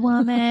wild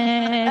woman.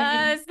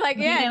 It's like,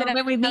 yeah.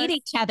 When we meet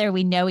each other,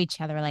 we know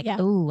each other. Like,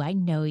 oh, I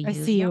know you. I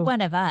see you. You're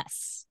one of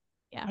us.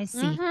 Yeah, I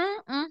see.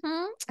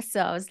 So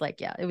I was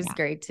like, yeah, it was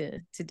great to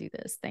do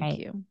this. Thank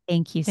you.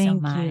 Thank you so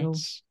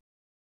much.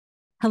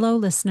 Hello,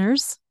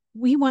 listeners.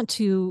 We want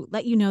to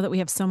let you know that we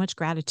have so much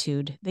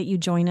gratitude that you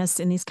join us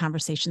in these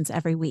conversations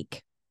every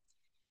week.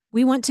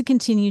 We want to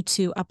continue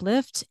to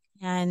uplift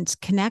and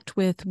connect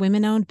with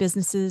women-owned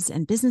businesses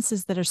and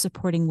businesses that are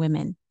supporting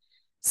women.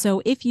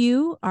 So if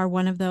you are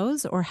one of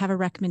those or have a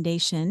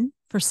recommendation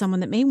for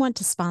someone that may want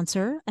to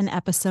sponsor an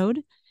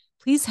episode,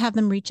 please have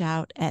them reach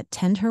out at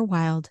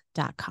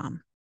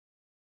tendherwild.com.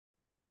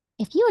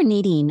 If you are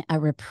needing a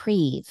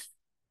reprieve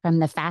from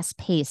the fast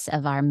pace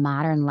of our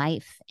modern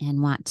life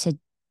and want to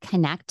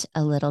connect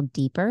a little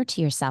deeper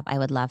to yourself, I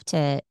would love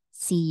to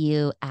see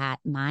you at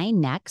my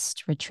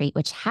next retreat,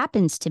 which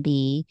happens to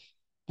be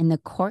in the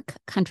Cork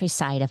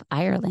countryside of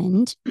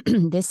Ireland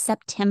this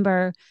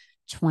September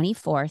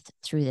 24th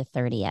through the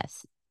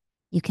 30th.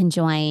 You can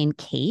join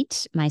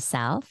Kate,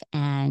 myself,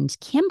 and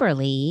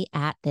Kimberly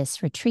at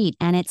this retreat.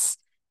 And it's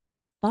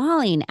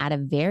falling at a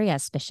very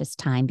auspicious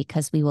time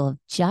because we will have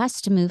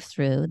just moved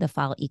through the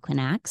fall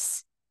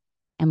equinox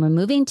and we're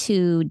moving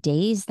to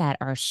days that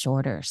are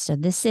shorter. So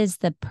this is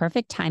the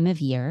perfect time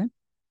of year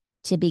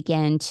to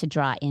begin to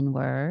draw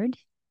inward,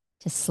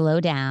 to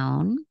slow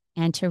down,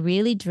 and to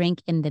really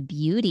drink in the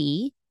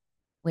beauty,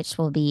 which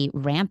will be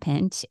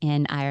rampant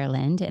in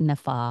Ireland in the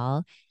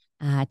fall,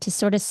 to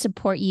sort of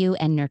support you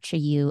and nurture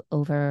you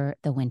over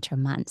the winter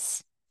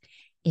months.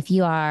 If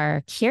you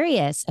are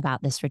curious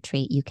about this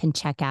retreat, you can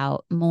check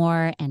out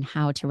more and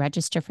how to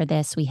register for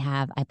this. We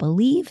have, I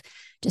believe,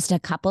 just a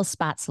couple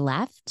spots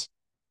left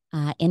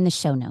in the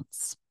show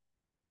notes.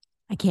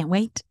 I can't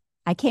wait.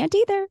 I can't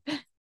either.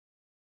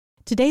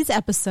 Today's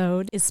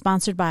episode is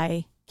sponsored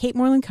by Kate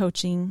Moreland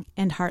Coaching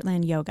and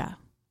Heartland Yoga.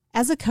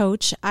 As a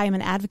coach, I am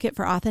an advocate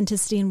for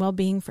authenticity and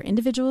well-being for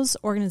individuals,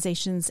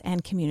 organizations,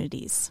 and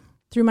communities.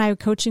 Through my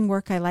coaching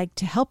work, I like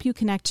to help you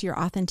connect to your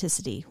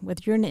authenticity.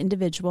 Whether you're an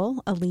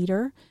individual, a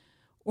leader,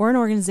 or an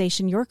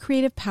organization, your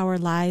creative power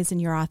lies in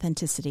your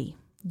authenticity.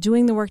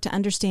 Doing the work to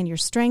understand your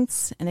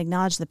strengths and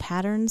acknowledge the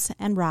patterns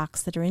and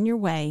rocks that are in your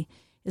way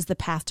is the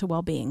path to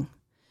well-being.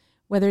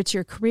 Whether it's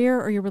your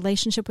career or your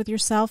relationship with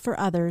yourself or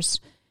others,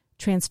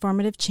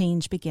 transformative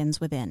change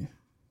begins within.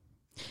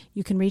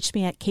 You can reach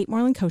me at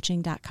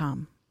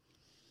katemorelandcoaching.com.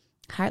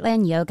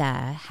 Heartland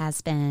Yoga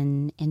has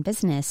been in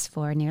business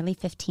for nearly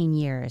 15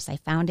 years. I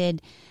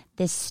founded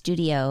this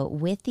studio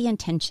with the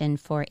intention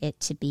for it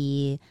to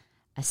be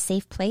a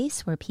safe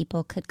place where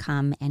people could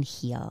come and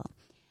heal.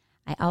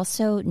 I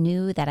also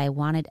knew that I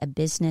wanted a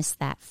business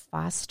that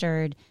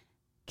fostered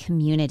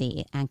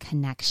community and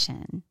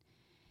connection.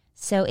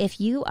 So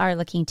if you are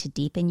looking to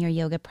deepen your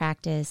yoga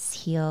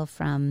practice, heal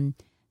from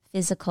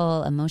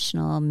physical,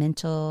 emotional,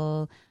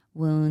 mental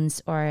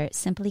wounds, or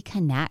simply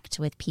connect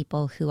with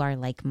people who are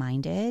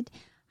like-minded,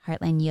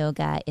 Heartland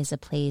Yoga is a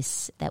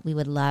place that we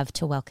would love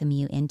to welcome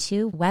you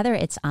into, whether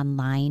it's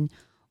online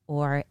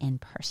or in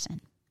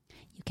person.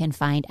 You can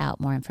find out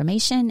more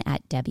information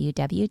at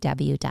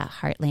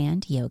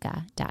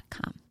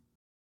www.heartlandyoga.com.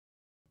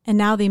 And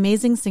now the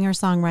amazing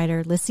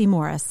singer-songwriter Lissy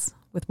Morris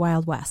with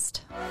Wild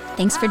West.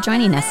 Thanks for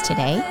joining us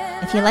today.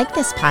 If you like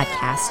this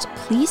podcast,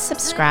 please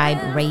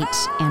subscribe, rate,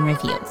 and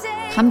review.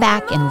 Come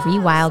back and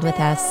rewild with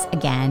us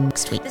again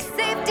next week.